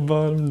the apple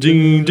bottom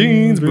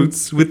Jeans,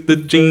 boots with the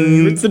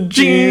jeans, the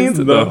jeans.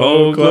 The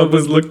whole club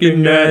was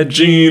looking at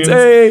jeans.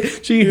 Hey,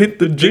 she hit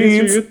the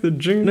jeans. She hit the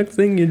jeans. Next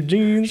thing your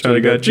jeans.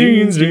 Shawty got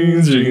jeans.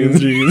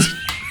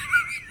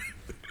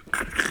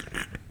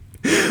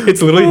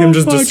 It's literally him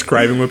just fuck.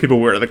 describing what people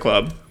wear at the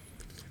club.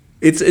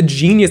 It's a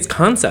genius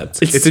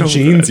concept. It's so a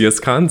genius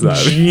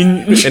concept.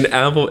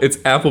 It's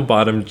Apple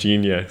bottom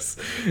genius.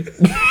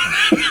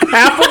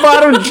 Apple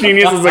Bottom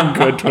Genius is a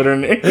good Twitter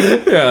name.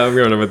 Yeah, I'm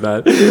going with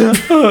that.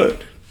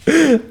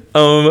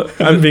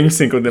 I'm being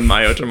synced with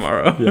Mayo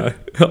tomorrow. Yeah,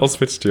 I'll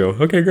switch to.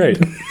 Okay, great.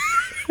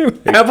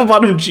 Apple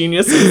Bottom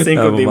Genius and sync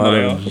with Apple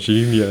Mayo. bottom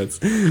genius.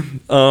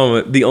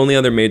 The only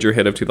other major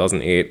hit of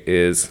 2008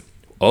 is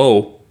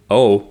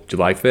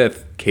July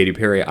 5th, Katy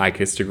Perry, I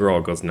Kissed a Girl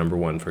goes number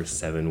one for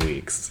 7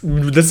 weeks.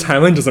 This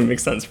timeline doesn't make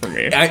sense for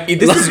me.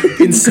 This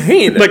is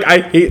insane. Like, I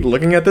hate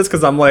looking at this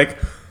because I'm like,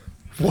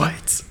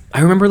 what?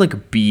 I remember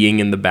like being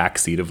in the back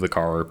seat of the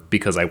car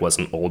because I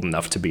wasn't old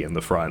enough to be in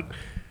the front.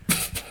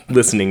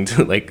 Listening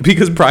to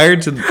because prior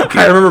to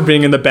I remember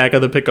being in the back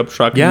of the pickup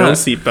truck, Yeah. no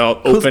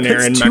seatbelt, open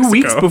air in Mexico. 2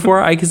 weeks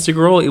before I Kissed a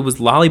Girl, it was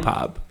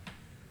Lollipop.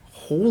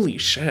 Holy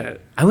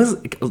shit. I was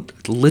like, a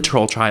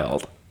literal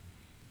child.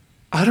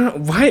 I don't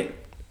know.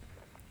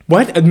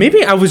 What?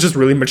 Maybe I was just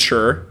really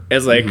mature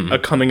as like a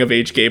coming of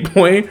age gay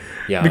boy.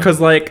 Yeah. Because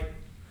like,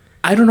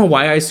 I don't know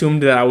why I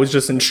assumed that I was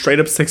just in straight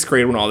up 6th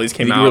grade when all these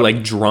came out. You were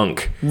like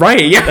drunk,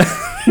 right,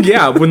 yeah.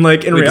 Yeah, when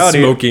like in like reality,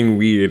 smoking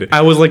weed.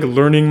 I was like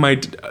learning my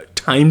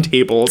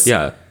timetables.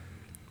 Yeah.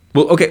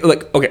 Well, okay,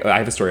 I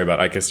have a story about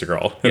I Kissed a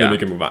Girl, and Yeah. then we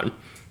can move on.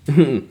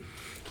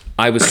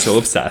 I was so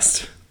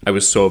obsessed.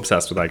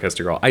 With I Kissed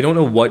a Girl. I don't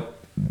know what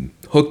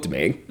hooked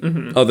me,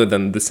 other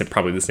than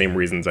probably the same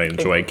reasons I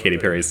enjoy Katy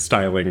Perry's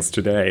stylings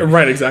today.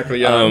 Right, exactly.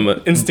 Yeah.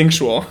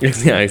 Instinctual.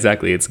 Yeah,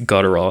 exactly. It's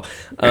guttural.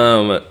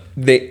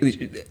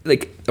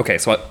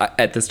 So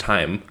at this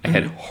time, I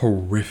had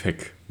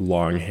horrific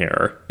long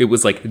hair. It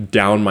was like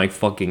down my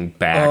fucking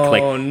back.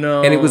 Oh,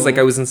 no. And it was like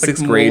I was in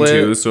sixth grade mullet.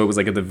 too, so it was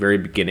like at the very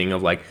beginning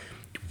of like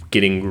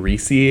getting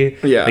greasy.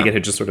 Yeah. Like it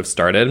had just sort of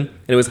started, and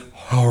it was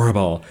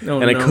horrible. Oh,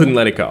 and I no. couldn't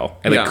let it go.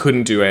 I Yeah.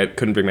 couldn't do it.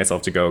 Couldn't bring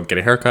myself to go get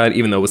a haircut,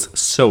 even though it was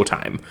so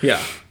time.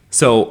 Yeah.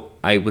 So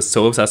I was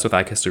so obsessed with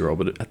I Kissed a Girl,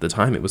 but at the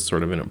time it was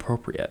sort of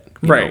inappropriate.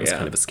 You know, Right, it was yeah.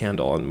 kind of a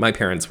scandal. And my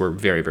parents were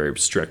very, very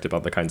strict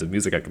about the kinds of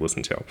music I could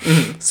listen to.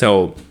 Mm-hmm.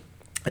 So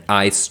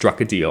I struck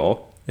a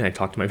deal, and I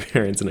talked to my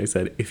parents, and I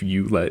said, if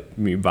you let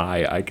me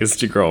buy I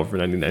Kissed a Girl for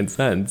 99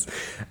 cents,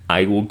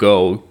 I will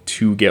go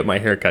to get my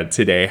haircut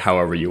today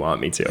however you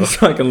want me to.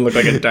 So I can look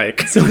like a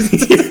dyke. So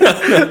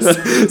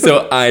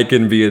I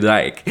can be a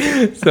dyke.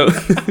 So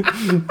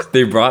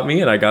they brought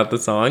me, and I got the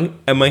song,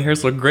 and my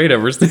hair's looked great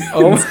ever since.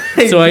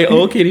 So I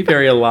owe Katy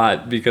Perry a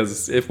lot,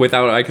 because if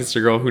without I Kissed a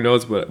Girl, who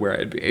knows where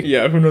I'd be.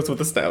 Yeah, who knows what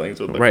the stylings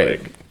would look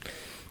Right. like.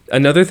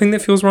 Another thing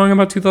that feels wrong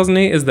about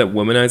 2008 is that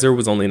Womanizer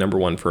was only number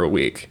one for a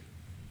week.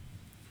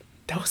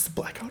 That was the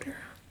blackout era.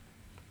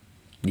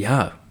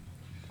 Yeah.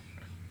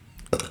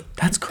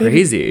 That's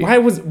crazy. Why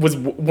was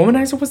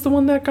Womanizer was the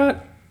one that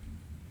got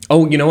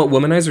Oh, you know what?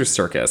 Womanizer's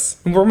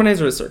Circus.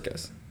 Womanizer is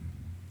Circus?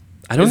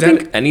 I don't Is that-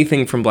 think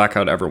anything from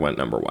Blackout ever went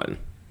number one.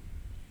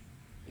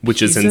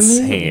 Which is Piece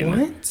of Me? insane.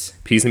 What?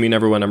 Piece of Me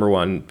never went number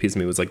one. Piece of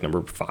Me was like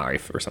number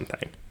 5 or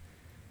something.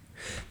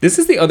 This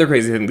is the other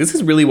crazy thing. This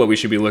is really what we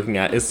should be looking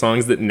at, is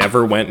songs that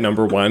never went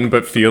number one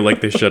but feel like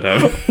they should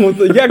have. Well,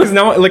 yeah, because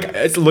now like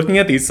it's looking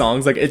at these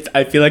songs, like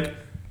I feel like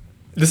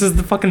this is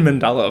the fucking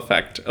Mandela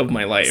effect of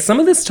my life. Some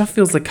of this stuff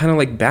feels like kind of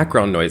like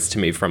background noise to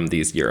me from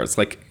these years.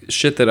 Like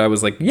shit that I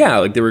was like, yeah,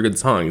 like they were good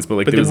songs, but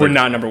like But there they was were like,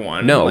 not number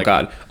one. No, Like,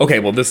 God. Okay,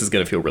 well this is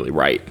gonna feel really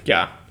right.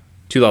 Yeah.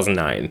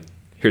 2009.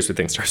 Here's where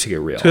things start to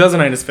get real.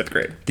 2009 is 5th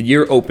grade. The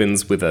year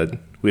opens with a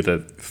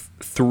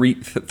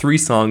three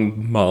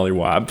song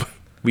mollywop.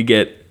 We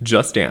get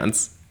Just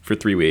Dance for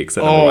 3 weeks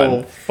at number Oh,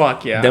 one.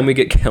 fuck yeah. Then we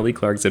get Kelly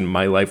Clarkson,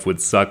 My Life Would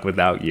Suck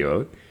Without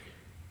You.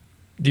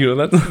 Do you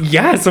know that song?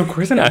 Yes, of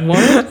course I know.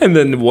 What? And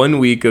then 1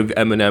 week of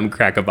Eminem,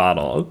 Crack a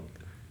Bottle.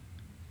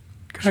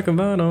 Crack a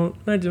bottle,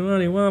 let your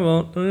money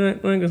wobble,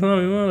 like a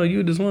zombie model,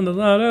 you just won the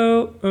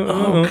lotto.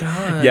 Oh,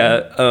 God.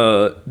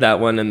 Yeah, that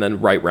one, and then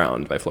Right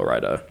Round by Flo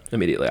Rida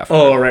immediately after.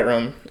 Oh, Right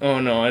Round.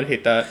 Oh, no, I'd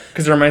hate that.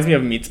 Because it reminds me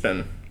of Meat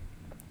Spin.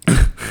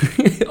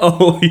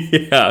 Oh,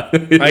 yeah.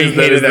 I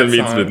hated that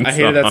song. I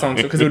hated that song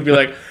because it would be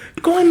like,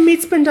 go on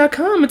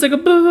meatspin.com. It's like a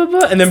blah, blah,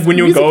 blah. And then when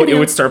you would go, it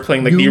would start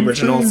playing like the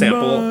original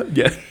sample.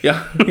 Yeah.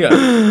 Yeah.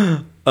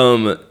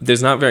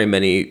 There's not very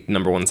many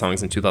number one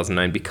songs in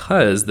 2009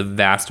 because the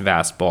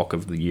vast bulk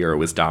of the year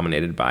was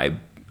dominated by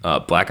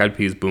Black Eyed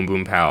Peas' Boom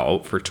Boom Pow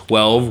for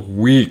 12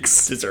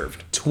 weeks.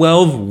 Deserved.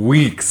 12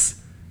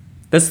 weeks.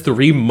 That's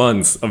 3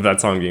 months of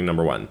that song being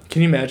number one.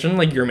 Can you imagine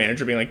like your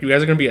manager being like, you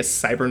guys are going to be a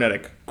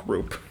cybernetic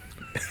group?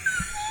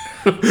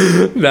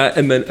 That,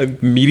 and then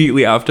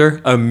immediately after,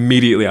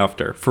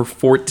 for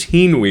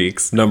 14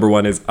 weeks, number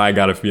one is I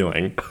Got a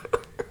Feeling.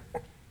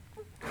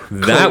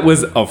 That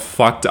was a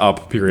fucked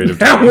up period of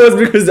time. That was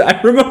because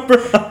I remember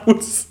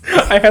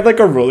I had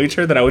like a rolly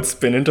chair that I would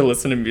spin in to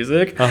listen to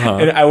music,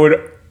 and I would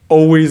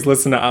always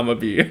listen to I'm a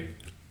Bee.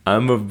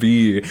 I'm a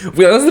Bee. Wait,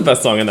 that was the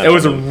best song in that.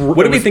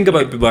 What do we think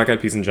about the Black Eyed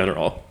Peas in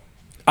general?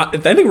 I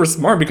think we're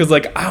smart because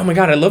like, oh my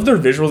god, I love their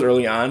visuals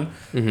early on.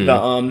 The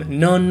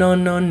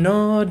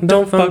no,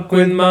 don't fuck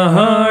with my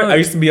heart. I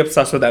used to be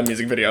obsessed with that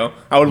music video.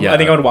 I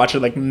think I would watch it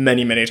like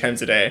many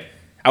times a day.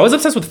 I was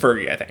obsessed with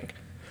Fergie, I think.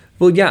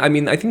 Well, yeah, I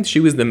mean, I think she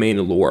was the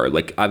main lure.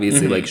 Like,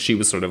 obviously, like, she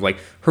was sort of like,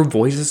 her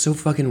voice is so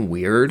fucking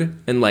weird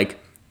and like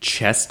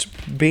chest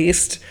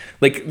based.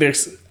 Like, I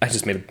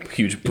just made a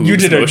huge boobs You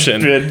did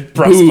motion. a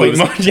breastplate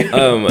motion.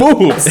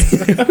 Boobs.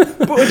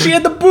 She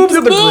had the boobs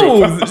of the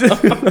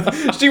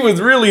group. She was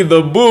really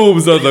the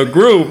boobs of the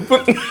group.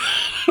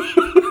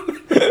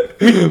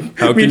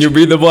 How can you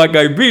be the Black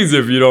Eyed Peas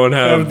if you don't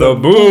have the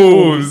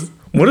boobs?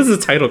 What does the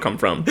title come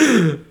from?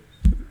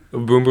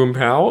 Boom Boom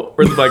Pow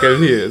or the Black Eyed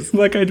Peas?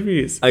 Black Eyed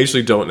Peas. I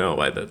actually don't know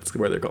why that's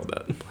where they're called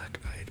that. Black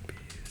Eyed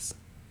Peas.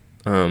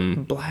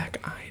 Black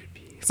Eyed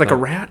Peas. It's like a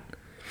rat.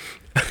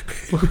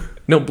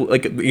 No,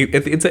 like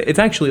it's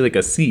actually like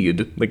a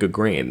seed, like a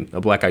grain, a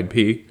black eyed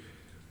pea.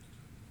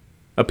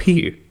 A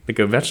pea, like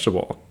a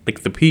vegetable,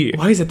 like the pea.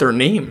 Why is it their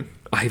name?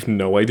 I have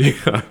no idea.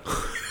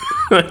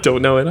 I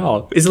don't know at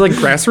all. Is it like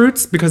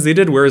Grassroots? Because they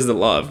did Where's the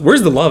Love.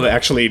 Where's the Love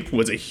actually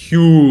was a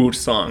huge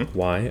song.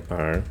 Why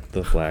are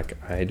the Black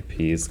Eyed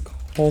Peas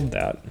called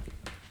that?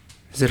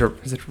 Is it a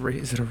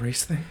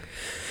race thing?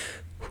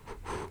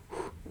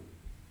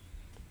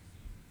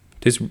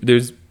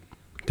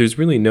 There's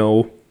really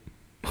no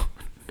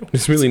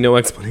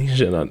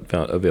explanation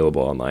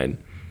available online.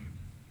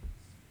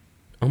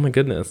 Oh my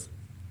goodness.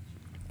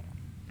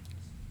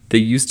 They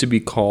used to be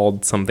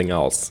called something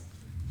else.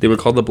 They were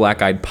called the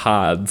Black Eyed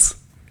Pods,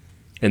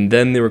 and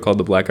then they were called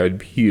the Black Eyed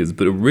Peas,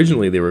 but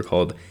originally they were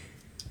called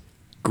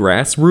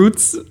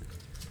Grassroots.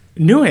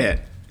 Knew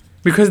it.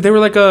 Because they were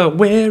like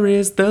Where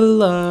is the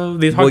Love?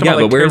 They talked about,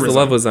 like, but Where is the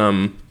Love was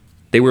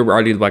they were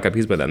already the Black Eyed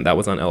Peas by then. That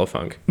was on Ella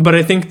Funk. But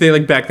I think they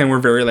like back then were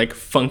very like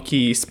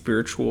funky,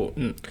 spiritual.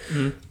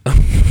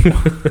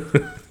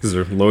 These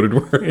are loaded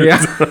words.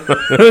 Yeah.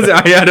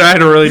 I had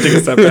to really take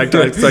a step back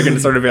so I can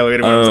start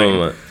evaluating what I'm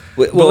saying.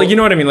 But like, you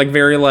know what I mean? Like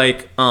very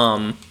like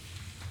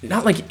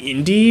not like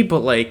indie, but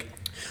like.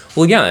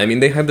 Well, yeah. I mean,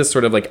 they had this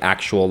sort of like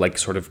actual like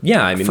sort of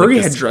I mean, Fergie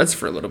like had dreads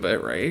for a little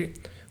bit, right?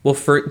 Well,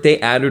 they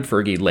added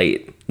Fergie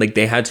late. Like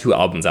they had 2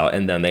 albums out,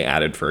 and then they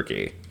added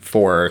Fergie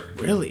for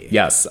really.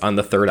 Yes, on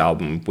the 3rd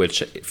album,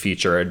 which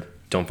featured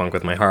 "Don't Funk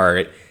with My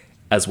Heart,"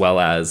 as well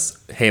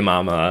as "Hey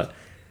Mama."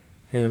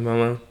 Hey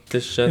Mama,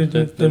 this shit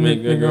just to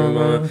make me go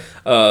mama.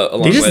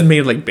 They just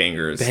made like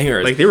bangers.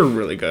 Like they were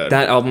really good.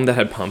 That album that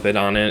had "Pump It"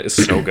 on it is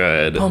so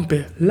good. Pump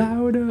it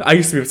louder. I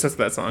used to be obsessed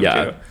with that song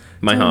too.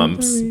 My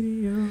humps.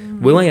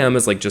 will.i.am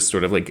is like just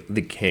sort of like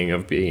the king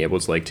of being able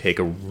to like take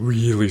a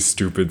really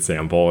stupid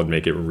sample and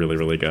make it really,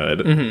 really good.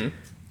 Mm-hmm.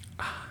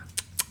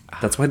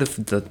 That's why the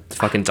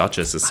fucking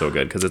Duchess is so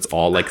good, because it's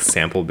all like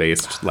sample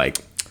based like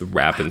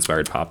rap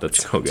inspired pop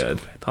that's so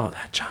good. Oh,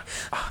 that John.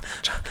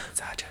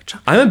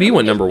 I'm a Bee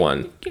went number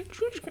 1.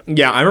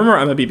 Yeah, I remember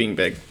I'm a Bee being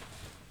big.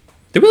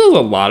 There was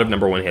a lot of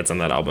number 1 hits on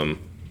that album.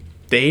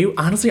 They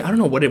honestly, I don't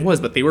know what it was,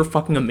 but they were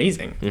fucking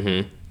amazing.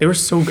 Mm-hmm. They were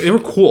so good. They were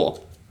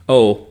cool.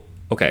 Oh,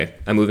 okay.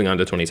 I'm moving on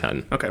to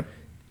 2010. Okay.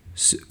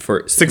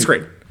 For 6th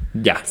grade.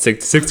 Yeah,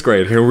 sixth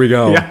grade. Here we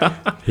go.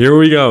 Yeah. Here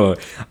we go.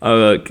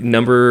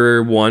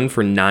 Number 1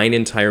 for 9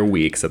 entire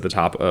weeks at the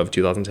top of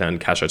 2010,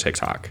 Kesha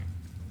TikTok.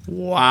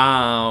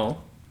 Wow.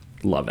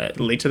 Love it.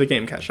 Late to the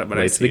game, Kesha, but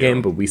late to the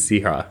game, but we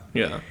see her.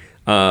 Yeah.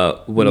 What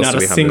else do we have? Not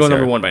a single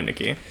number 1 by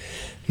Nicki.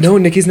 No,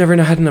 Nicki's never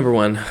had a number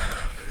 1.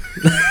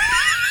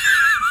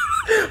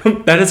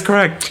 That is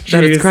correct.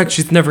 That is correct.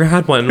 She's never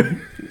had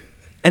one.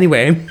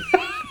 Anyway.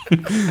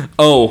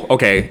 Oh,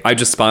 okay. I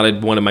just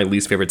spotted one of my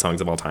least favorite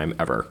songs of all time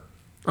ever.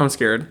 I'm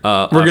scared.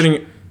 We're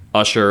getting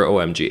Usher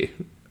OMG.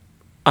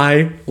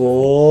 I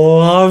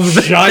love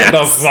that. Shut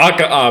the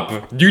fuck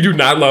up. You do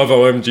not love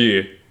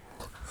OMG.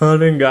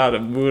 Honey got a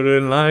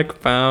booty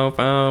like pow,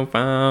 pow,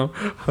 pow.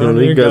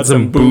 Honey got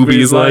some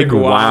boobies like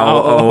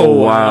wow, oh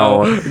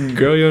wow.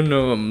 Girl, you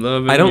know I'm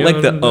loving you. I don't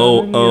like the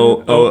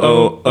oh.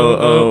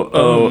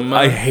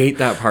 I hate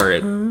that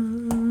part.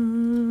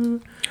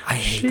 I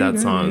hate that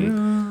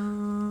song.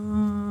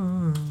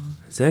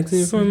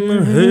 Sexy from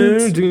the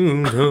head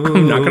to toe.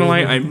 I'm not gonna lie,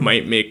 I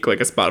might make like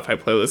a Spotify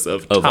playlist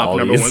of top all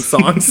number these. one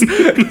songs.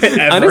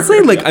 ever. Honestly,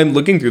 like I'm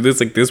looking through this,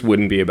 like this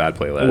wouldn't be a bad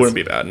playlist. It wouldn't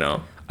be bad,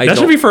 no. I That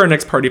should don't- be for our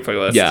next party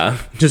playlist. Yeah,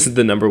 just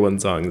the number one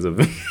songs of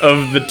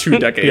Of the 2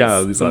 decades.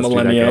 yeah these the last 2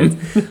 millennium.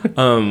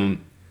 decades.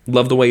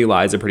 Love the Way You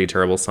Lie is a pretty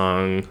terrible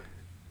song.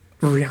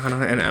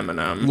 Rihanna and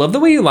Eminem. Love the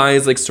Way You Lie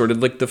is like sort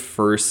of like the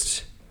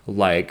first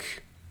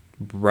like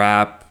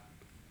rap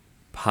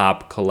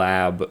pop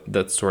collab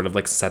that sort of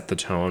like set the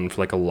tone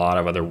for like a lot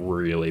of other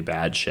really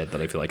bad shit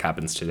that I feel like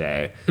happens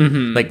today.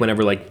 Like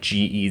whenever like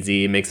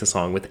G-Eazy makes a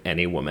song with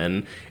any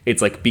woman,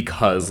 it's like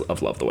because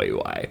of Love the Way You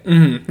Lie.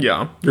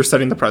 Yeah. You're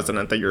setting the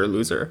precedent that you're a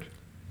loser.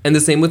 And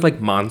the same with like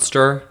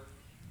Monster.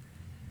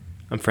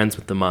 I'm friends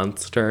with the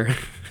monster.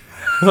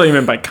 I thought you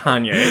meant by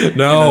Kanye.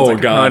 No, And it's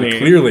like, God, honey.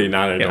 clearly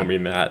not. I don't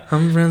mean that.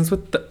 I'm friends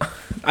with the...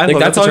 I Like, love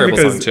that's that a terrible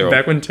because song, too.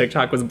 back when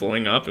TikTok was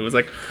blowing up, it was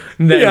like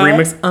that Yeah.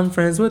 remix. I'm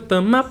friends with the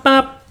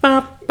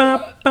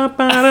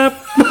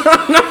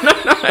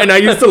and I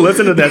used to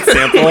listen to that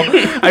sample.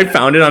 I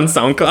found it on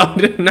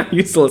SoundCloud, and I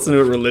used to listen to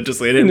it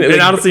religiously. And it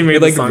honestly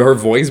made like the song. her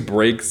voice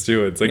breaks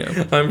too. It's like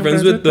Yeah. I'm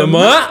friends with the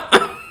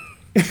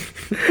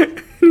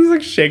He's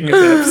like shaking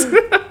his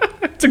hips.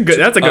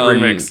 That's a good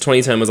remix.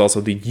 2010 was also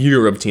the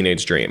year of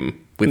Teenage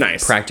Dream, with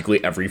Nice.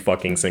 practically every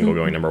fucking single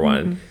going number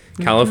one.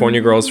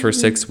 California Girls for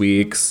 6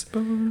 weeks,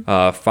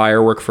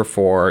 Firework for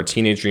 4,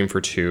 Teenage Dream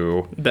for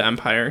 2. The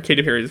Empire.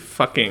 Katy Perry's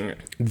fucking.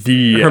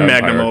 The Her Empire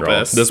magnum Girl.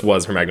 opus. This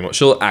was her magnum opus.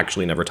 She'll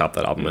actually never top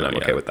that album, and I'm yeah.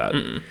 okay with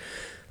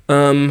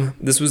that.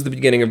 This was the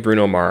beginning of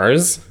Bruno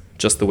Mars,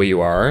 Just the Way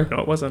You Are, No,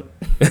 it wasn't.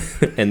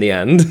 and the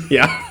end.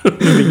 Yeah.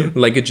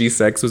 Like a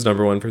G6 was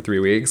number one for 3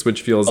 weeks,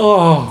 which feels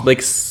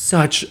like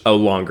such a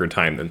longer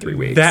time than 3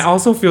 weeks. That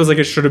also feels like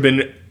it should have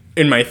been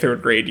in my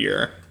 3rd grade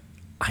year.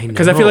 I know.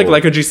 Because I feel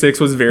like a G6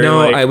 was very No,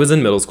 like. I was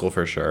in middle school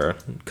for sure.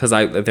 Because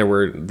there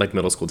were like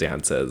middle school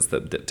dances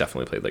that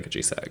definitely played like a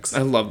G6.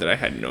 I love that I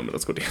had no middle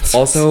school dances.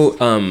 Also,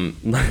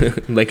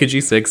 like a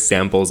G6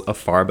 samples a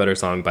far better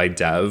song by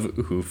Dev,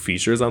 who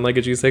features on Like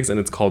a G6, and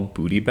it's called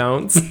Booty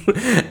Bounce.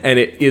 And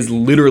it is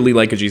literally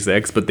like a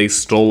G6, but they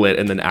stole it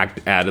and then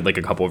added like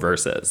a couple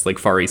verses. Like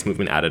Far East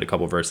Movement added a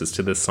couple verses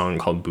to this song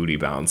called Booty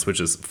Bounce,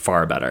 which is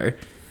far better.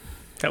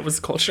 That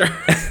was culture.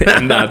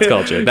 And that's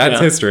culture.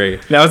 That's history.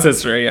 That was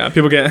history, yeah.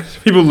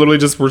 People literally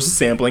just were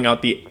sampling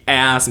out the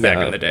ass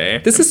back in the day.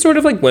 This is sort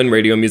of like when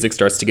radio music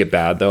starts to get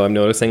bad, though. I'm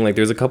noticing like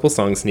there's a couple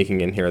songs sneaking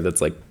in here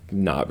that's like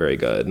not very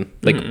good.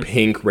 Like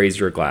Pink, Raise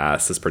Your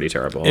Glass is pretty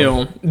terrible.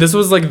 Ew. This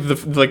was like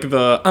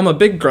the I'm a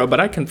big girl,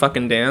 but I can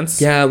fucking dance.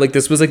 Yeah, like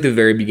this was like the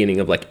very beginning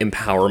of like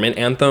empowerment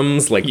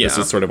anthms. Like this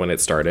Yeah. is sort of when it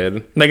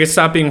started. Like it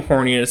stopped being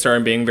horny and it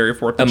started being very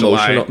 4th of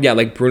Emotional. July. Yeah,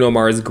 like Bruno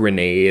Mars,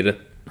 Grenade,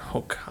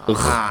 Oh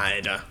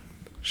God.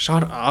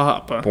 Shut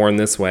up. Born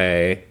This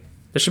Way.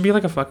 There should be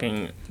like a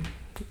fucking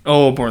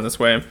Born This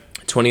Way.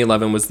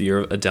 2011 was the year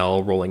of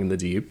Adele, Rolling in the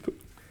Deep.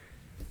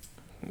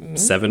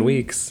 7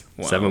 weeks.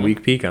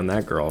 7-week peak on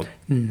that girl.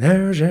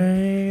 There's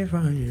a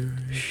fire.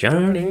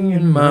 Shining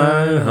in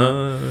my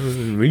heart.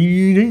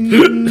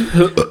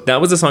 That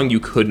was a song you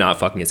could not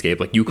fucking escape.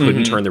 Like you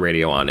couldn't turn the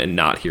radio on and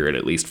not hear it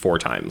at least 4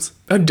 times.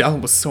 Adele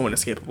was so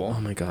inescapable.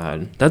 Oh my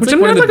god. That's Which like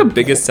I'm one of not the like a-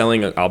 biggest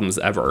selling albums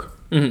ever.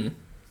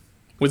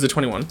 Was it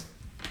 21?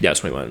 Yeah,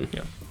 21.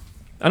 Yeah.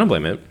 I don't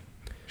blame it.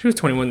 She was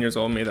 21 years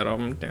old and made that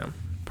album. Damn.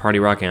 Party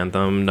Rock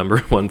Anthem, number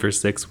 1 for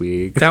 6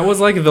 weeks. That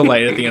was like the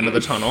light at the end of the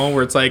tunnel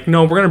where it's like,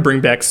 no, we're going to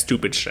bring back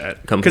stupid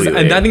shit. Completely.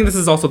 And I think this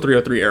is also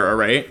 303 era,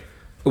 right?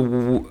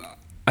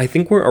 I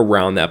think we're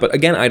around that, but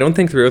again, I don't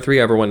think 303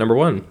 ever went number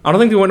 1. I don't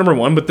think they went number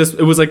 1, but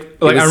it was like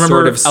It was I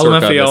remember circa LMFAO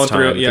this and time.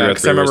 303. Yeah,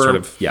 because I 303 was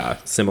remember sort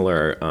of,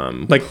 similar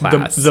like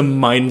class. the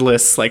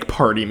mindless like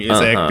party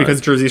music because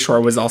Jersey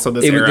Shore was also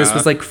this era. This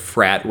was like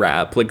frat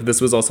rap. Like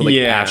this was also like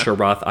Yeah. Asher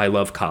Roth, I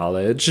Love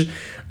College.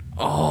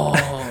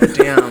 oh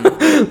damn.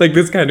 Like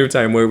this kind of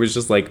time where it was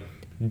just like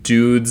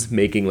dudes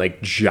making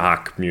like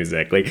jock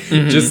music, like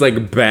just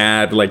like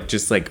bad, like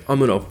just like I'm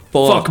gonna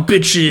Fuck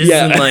bitches.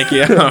 Yeah. And like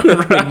yeah.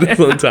 like this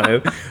whole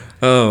time.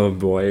 Oh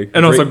boy.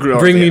 And also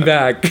bring me yeah.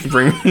 back.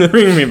 bring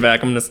me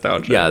back. I'm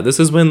nostalgic. Yeah, this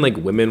is when like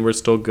women were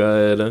still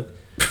good.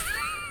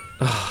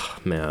 Oh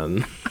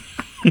man.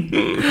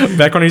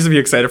 Back when I used to be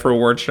excited for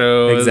award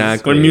shows.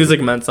 Exactly. When music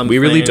meant something. We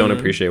really don't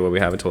appreciate what we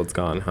have until it's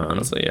gone, huh?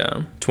 Honestly,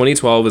 yeah.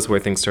 2012 is where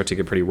things start to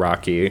get pretty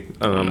rocky.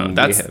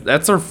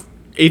 That's our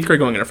 8th grade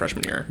going into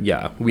freshman year.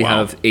 Yeah, we Wow.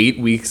 have 8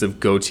 weeks of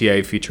Go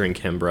TA featuring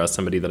Kimbra,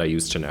 somebody that I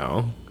used to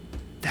know.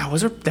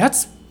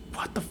 That's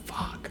what the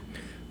fuck.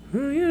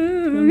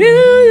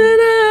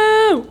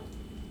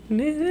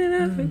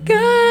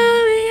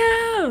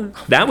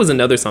 That was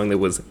another song that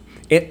was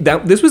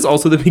this was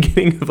also the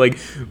beginning of like,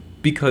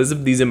 because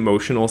of these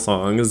emotional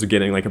songs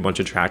getting like a bunch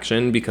of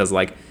traction, because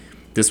like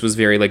this was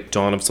very like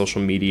dawn of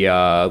social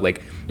media.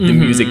 Like the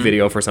music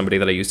video for somebody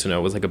that I used to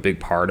know was like a big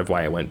part of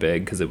why I went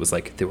big, because it was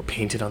like they were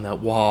painted on that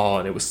wall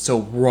and it was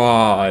so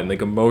raw and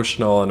like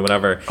emotional and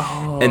whatever.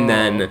 And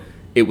then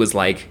it was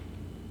like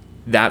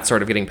that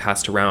started getting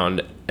passed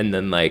around, and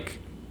then like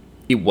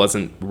it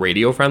wasn't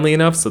radio friendly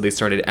enough, so they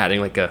started adding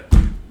like a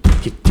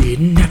 "you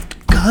didn't have to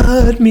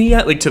cut me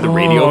out" like to the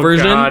radio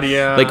version. God,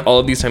 yeah. Like all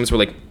of these times were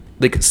like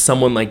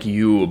Someone Like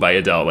You by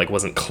Adele like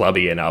wasn't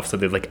clubby enough, so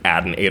they'd like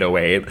add an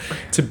 808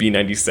 to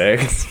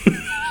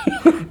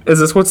B96. Is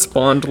this what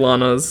spawned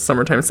Lana's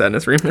Summertime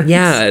Sadness remix?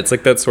 Yeah, it's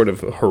like that sort of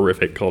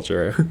horrific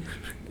culture.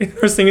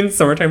 We're singing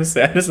Summertime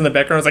Sadness in the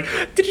background. It's like,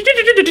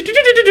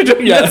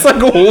 yeah, it's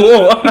like,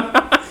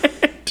 what?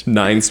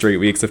 9 straight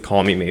weeks of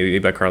Call Me Maybe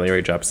by Carly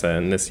Rae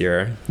Jepsen this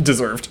year.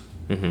 Deserved.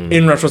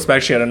 In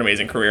retrospect, she had an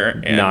amazing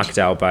career. And Knocked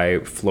out by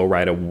Flo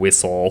Rida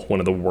Whistle, one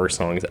of the worst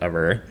songs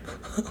ever.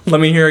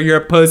 Let me hear your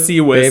pussy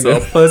whistle,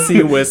 Baby.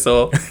 pussy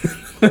whistle.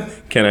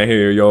 Can I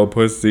hear your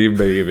pussy,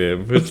 baby?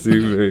 Pussy,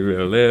 baby,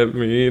 let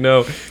me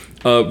know.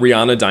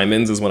 Rihanna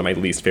Diamonds is one of my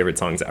least favorite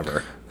songs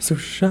ever. So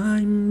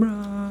shine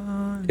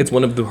bright. It's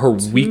one of her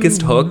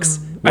weakest hooks,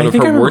 one of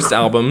think I her remember worst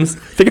albums. I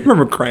think I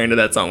remember crying to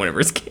that song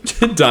whenever it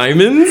came.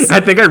 Diamonds?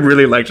 I think I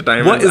really liked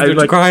Diamonds. What is I there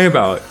to cry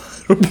about?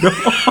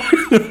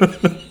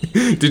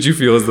 Did you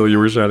feel as though you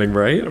were shining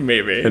bright?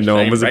 Maybe. And no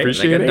one was Like a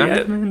appreciating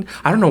it? diamond.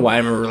 I don't know why I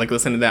remember like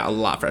listening to that a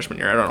lot freshman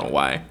year. I don't know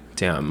why.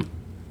 Damn.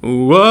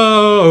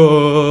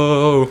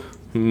 Whoa.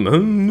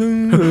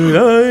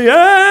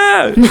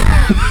 Yeah.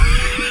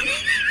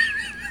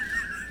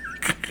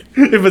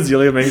 If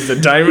Azealia makes a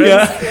diamond.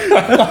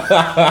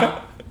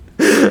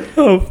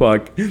 Oh,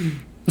 fuck.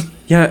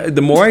 Yeah,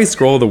 the more I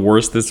scroll, the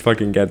worse this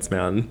fucking gets,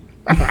 man.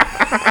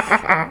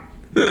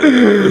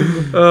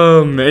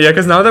 Oh man, yeah,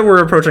 because now that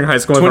we're approaching high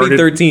school,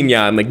 2013,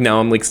 yeah,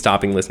 I'm like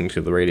stopping listening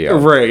to the radio.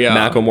 Right, yeah.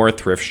 Macklemore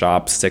Thrift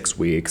Shop, 6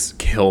 weeks,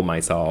 kill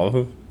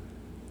myself.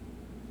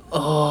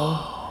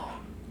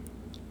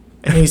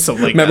 and he's so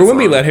like. Remember when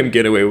we let him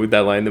get away with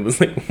that line that was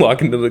like,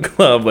 walk into the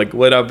club, like,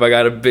 what up, I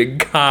got a big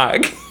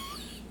cock.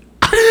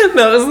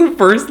 That was the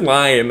first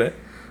line.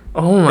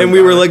 Oh my And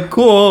we were like,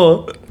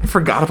 cool. I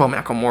forgot about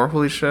Macklemore.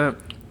 Holy shit.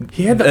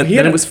 He had And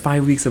then it was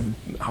 5 weeks of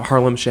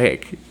Harlem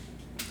Shake.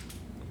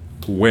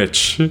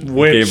 Which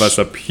gave us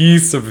a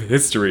piece of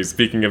history.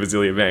 Speaking of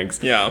Azealia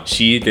Banks, Yeah.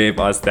 she gave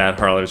us that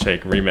Harlem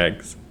Shake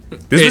remix.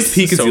 This was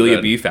peak so Azealia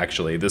good. beef,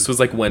 actually. This was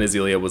like when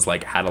Azealia was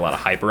like had a lot of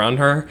hype around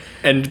her,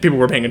 and people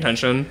were paying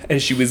attention.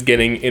 and she was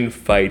getting in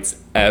fights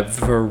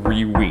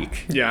every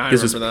week. Yeah, I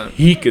this was remember that.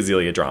 peak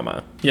Azealia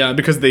drama. Yeah,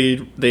 because they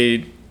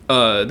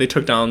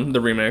took down the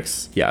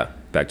remix. Yeah,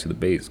 back to the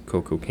base.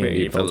 Cocoa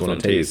candy, fellas wanna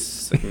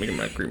taste.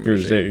 You're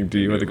saying, do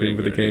you want the cream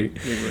for the cake?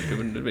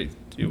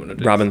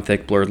 Robin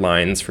Thicke, Blurred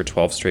Lines for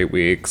 12 straight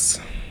weeks.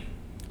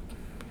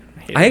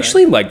 I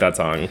actually like that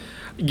song.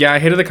 Yeah, I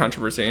hated the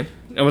controversy.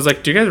 I was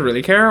like, do you guys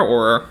really care,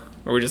 or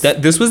are we just?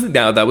 That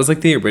was like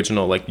the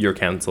original, like, you're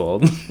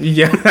canceled.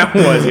 Yeah, that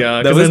was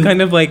yeah. That was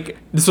kind of like,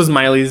 This was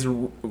Miley's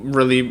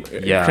really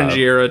cringy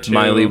era too.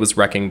 Miley was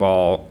Wrecking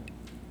Ball.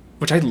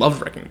 which I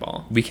loved Wrecking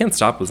Ball. We Can't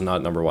Stop was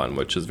not number 1,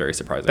 which is very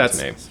surprising That's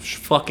to me.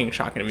 fucking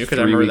shocking to me because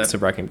 3 I remember weeks that.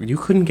 of Wrecking Ball. You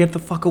couldn't get the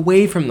fuck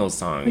away from those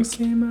songs.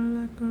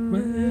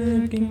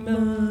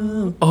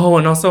 Oh,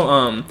 and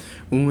also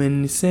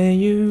when you say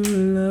you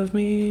love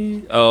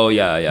me, Oh,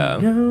 yeah.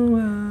 no,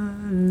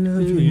 I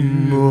love you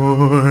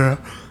more.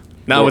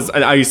 That was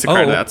I used to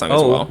cry to that song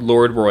as well.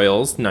 Lord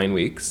Royals, 9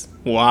 weeks.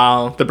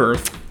 Wow, The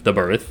Birth. The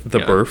Birth. The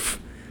Yeah. Birth.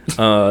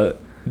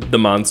 The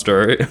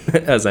Monster,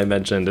 as I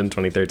mentioned in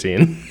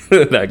 2013.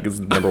 That is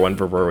number 1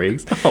 for 4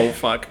 weeks. Oh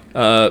fuck.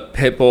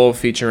 Pitbull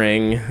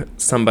featuring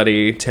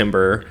somebody,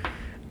 Timber.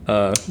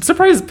 I'm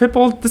surprised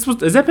Pitbull.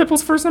 Is that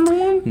Pitbull's first number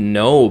 1?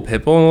 No,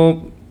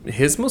 Pitbull.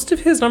 Most of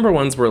his number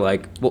 1s were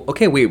like, well,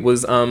 okay, wait,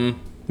 was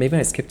maybe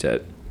I skipped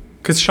it.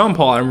 Because Sean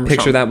Paul, I remember.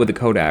 Picture That with the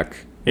Kodak.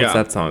 What's Yeah.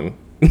 that song?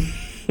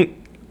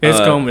 It's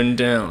going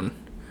down.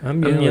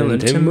 I'm yelling yelling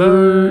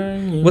timber.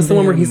 timber. What's the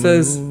one where he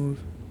says?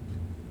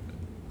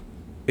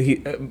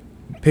 He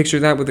picture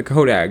that with a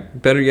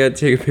Kodak. Better yet,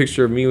 take a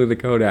picture of me with a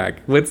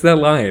Kodak. What's that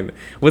line?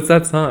 What's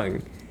that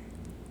song?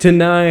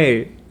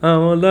 Tonight, I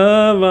will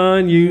love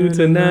on you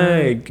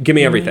tonight. Give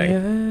me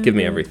everything. Give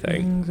me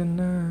everything.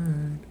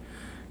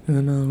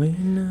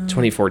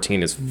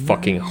 2014 is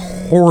fucking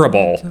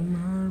horrible.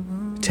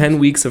 10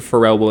 weeks of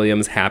Pharrell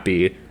Williams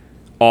Happy.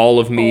 All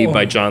of Me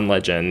by John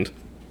Legend.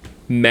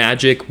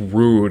 Magic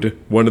Rude,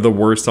 one of the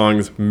worst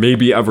songs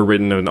maybe ever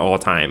written in all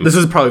time. This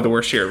is probably the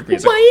worst year of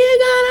music. Why you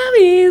gotta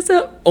be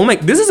so... Oh my,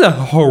 this is a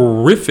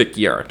horrific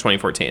year,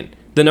 2014.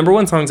 The number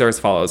 1 songs are as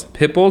follows.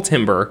 Pitbull,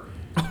 Timber.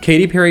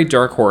 Katy Perry,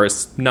 Dark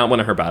Horse, not one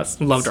of her best.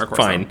 Love Dark Horse.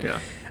 Fine. though, Yeah.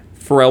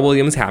 Pharrell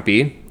Williams,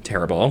 Happy,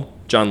 terrible.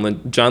 John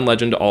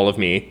Legend, All of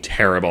Me,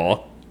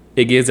 terrible.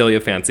 Iggy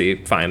Azalea,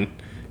 Fancy, fine.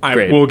 I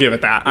Great. will give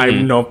it that.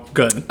 I'm no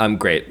good. I'm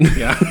great.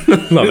 Yeah.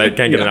 Love it.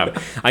 Can't get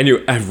enough. I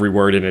knew every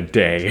word in a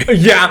day.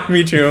 Yeah,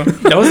 me too.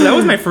 That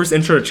was my first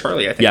intro to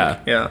Charlie, I think. Yeah.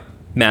 Yeah.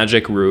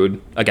 Magic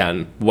Rude,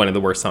 again, one of the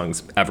worst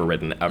songs ever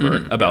written,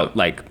 ever. About,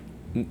 like,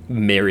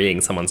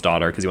 marrying someone's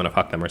daughter because you want to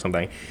fuck them or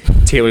something.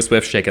 Taylor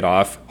Swift, Shake It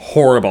Off,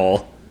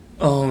 horrible.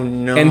 Oh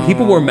no. And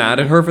people were mad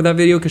at her for that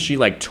video because she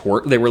like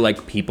they were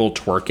like people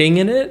twerking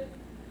in it.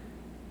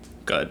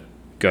 Good.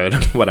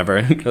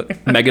 Whatever.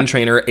 Meghan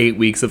Trainor, 8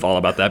 weeks of All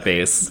About That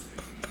Bass.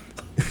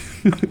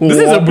 This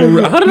is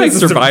How did I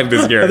survive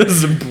this year? This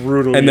is a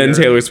brutal. And then year.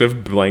 Taylor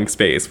Swift, Blank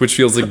Space, which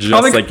feels like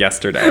just like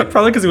yesterday.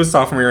 Probably because it was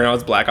sophomore year and I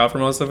was blackout for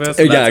most of it.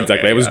 So Yeah, that's exactly.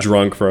 okay, I was yeah.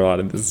 drunk for a lot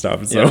of this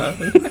stuff. So Yeah.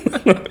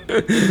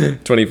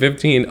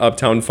 2015,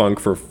 Uptown Funk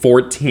for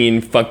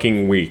 14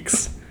 fucking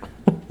weeks.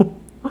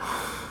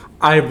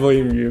 I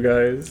blame you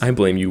guys. I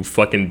blame you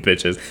fucking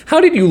bitches. How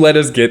did you let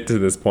us get to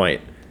this point?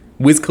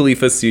 Wiz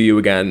Khalifa, See You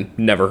Again.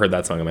 Never heard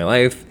that song in my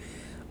life.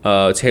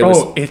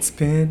 Taylor It's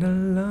been a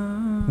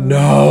long.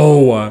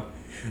 No.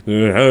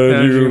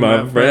 You,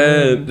 my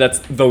friend. That's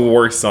the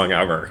worst song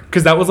ever.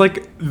 Because that was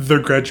like the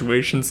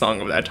graduation song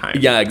of that time.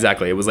 Yeah,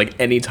 exactly. It was like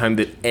any time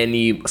that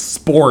any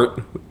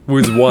sport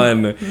was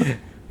won.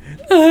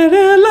 On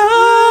a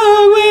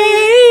long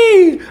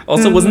way.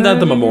 Also, wasn't that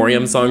the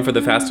memoriam song for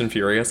the Fast and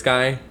Furious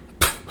guy?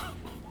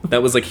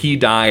 That was like he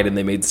died and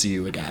they made See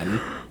You Again.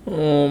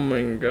 Oh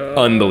my god.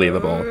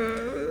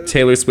 Unbelievable.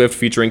 Taylor Swift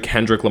featuring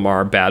Kendrick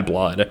Lamar, Bad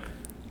Blood.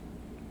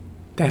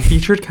 That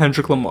featured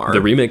Kendrick Lamar. The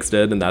remix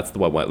did, and that's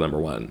what went number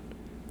one.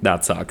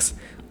 That sucks.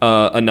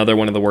 Another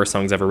one of the worst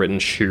songs ever written,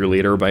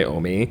 Cheerleader by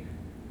Omi.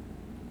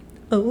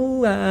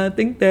 Oh, I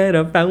think that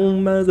I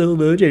found myself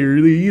a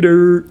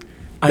cheerleader.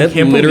 That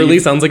can't literally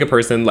believe- sounds like a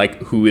person like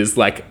who is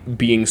like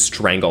being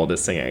strangled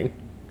is singing.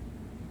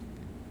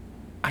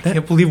 I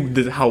can't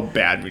believe how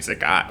bad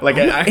music got. Like,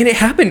 And it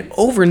happened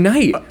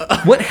overnight.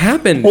 What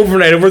happened?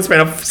 overnight, over the span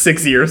of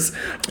 6 years.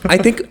 I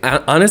think,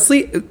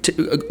 honestly,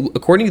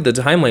 according to the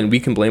timeline,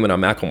 we can blame it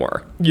on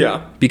Macklemore.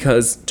 Yeah.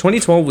 Because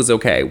 2012 was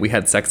okay. We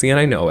had Sexy and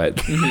I Know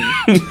It.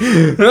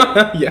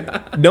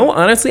 Yeah. No,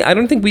 honestly, I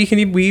don't think we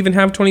even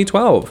have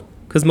 2012.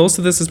 Because most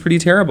of this is pretty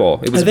terrible.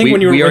 It was I think we,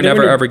 when you were- we I are think never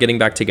when you- ever getting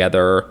back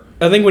together.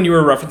 I think when you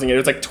were referencing it, it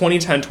was like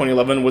 2010,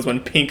 2011 was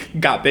when Pink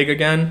got big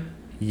again.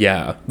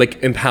 Yeah,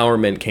 like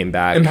Empowerment came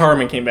back.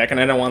 Empowerment came back, and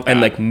I don't want that. And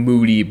like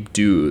moody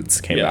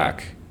dudes came Yeah.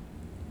 back.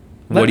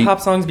 Let do you- pop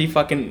songs be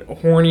fucking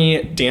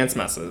horny dance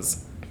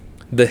messes.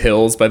 The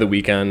Hills by The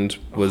Weeknd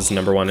was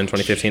number one in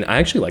 2015. I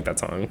actually like that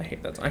song. I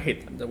hate that. I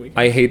hate the week.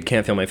 I hate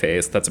Can't Feel My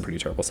Face. That's a pretty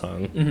terrible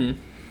song.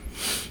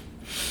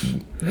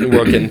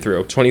 We're getting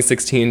through.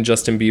 2016,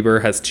 Justin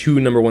Bieber has 2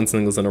 number one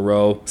singles in a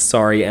row,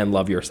 Sorry and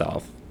Love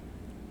Yourself.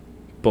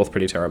 Both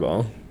pretty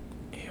terrible.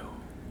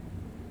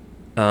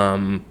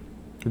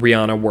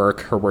 Rihanna,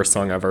 Work, her worst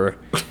song ever.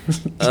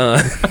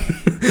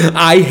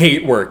 I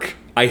hate Work.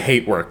 I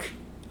hate Work.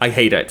 I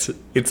hate it.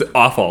 It's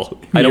awful.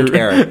 I don't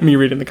care. Me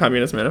reading the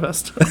Communist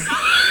Manifest.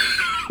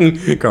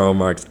 Karl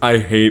Marx. I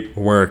hate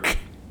Work.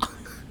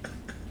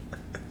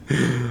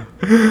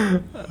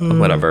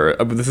 Whatever.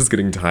 This is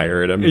getting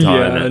tired. I'm done.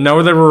 Yeah.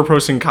 Now that we're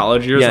approaching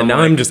college years, Yeah, now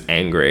like, I'm just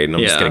angry and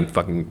I'm just Yeah. getting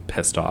fucking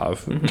pissed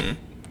off.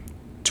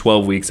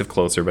 12 weeks of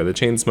Closer by the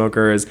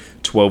Chainsmokers,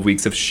 12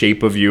 weeks of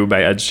Shape of You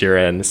by Ed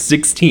Sheeran,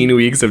 16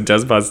 weeks of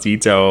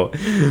Despacito.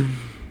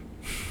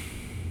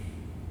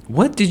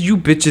 What did you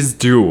bitches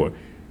do?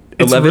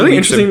 It's 11 really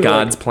weeks interesting, of like-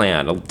 God's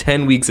Plan,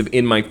 10 weeks of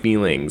In My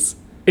Feelings.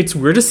 It's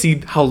weird to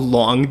see how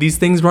long these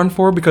things run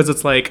for because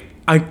it's like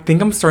I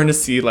think I'm starting to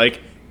see like,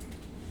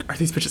 are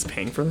these bitches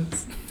paying for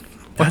this?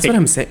 That's what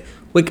I'm saying.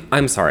 Like,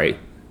 I'm sorry.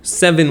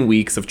 7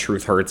 weeks of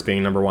Truth Hurts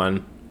being number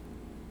one.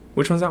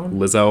 Which one's that one?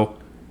 Lizzo.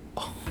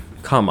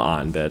 Come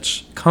on,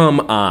 bitch. Come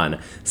on.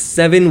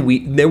 7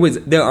 weeks.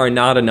 There are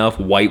not enough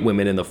white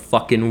women in the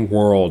fucking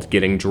world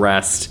getting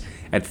dressed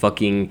at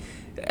fucking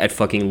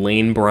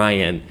Lane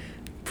Bryant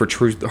for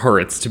Truth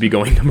Hurts to be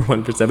going number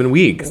one for 7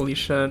 weeks. Holy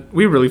shit,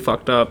 we really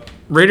fucked up.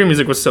 Radio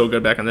music was so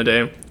good back in the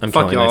day. I'm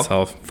Fuck killing y'all.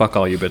 myself. Fuck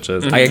all you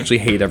bitches. I actually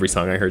hate every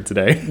song I heard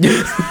today.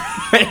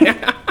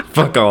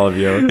 Fuck all of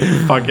you.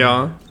 Fuck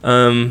y'all.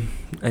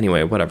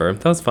 Anyway, whatever.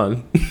 That was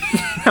fun.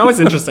 That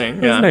was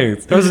interesting. Yeah,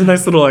 nice. that was a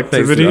nice little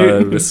activity.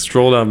 Just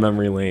stroll down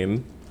memory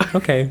lane.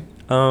 Okay.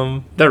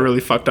 That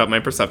really fucked up my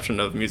perception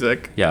of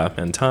music. Yeah,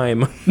 and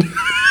time.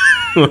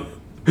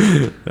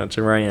 Not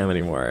sure where I am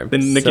anymore. The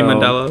Nicki So,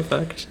 Mandela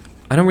effect.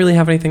 I don't really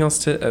have anything else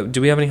to.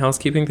 Do we have any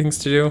housekeeping things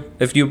to do?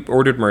 If you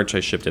ordered merch,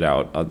 I shipped it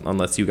out.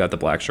 Unless you got the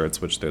black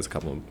shirts, which there's a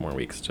couple more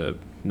weeks to.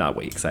 Not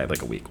weeks. I have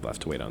like a week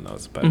left to wait on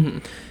those. But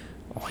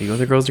all you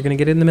other girls are gonna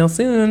get it in the mail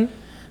soon.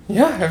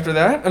 Yeah. After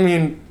that, I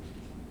mean,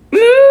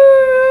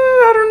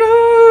 I don't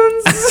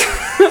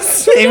know.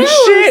 Same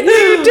shit,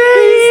 new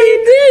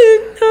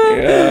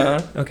day.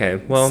 Yeah. Okay.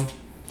 Well,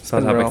 Soft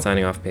been Topic real.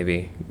 signing off,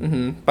 baby.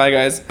 Bye,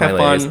 guys. Bye, Have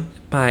ladies. fun.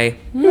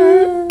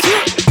 Bye.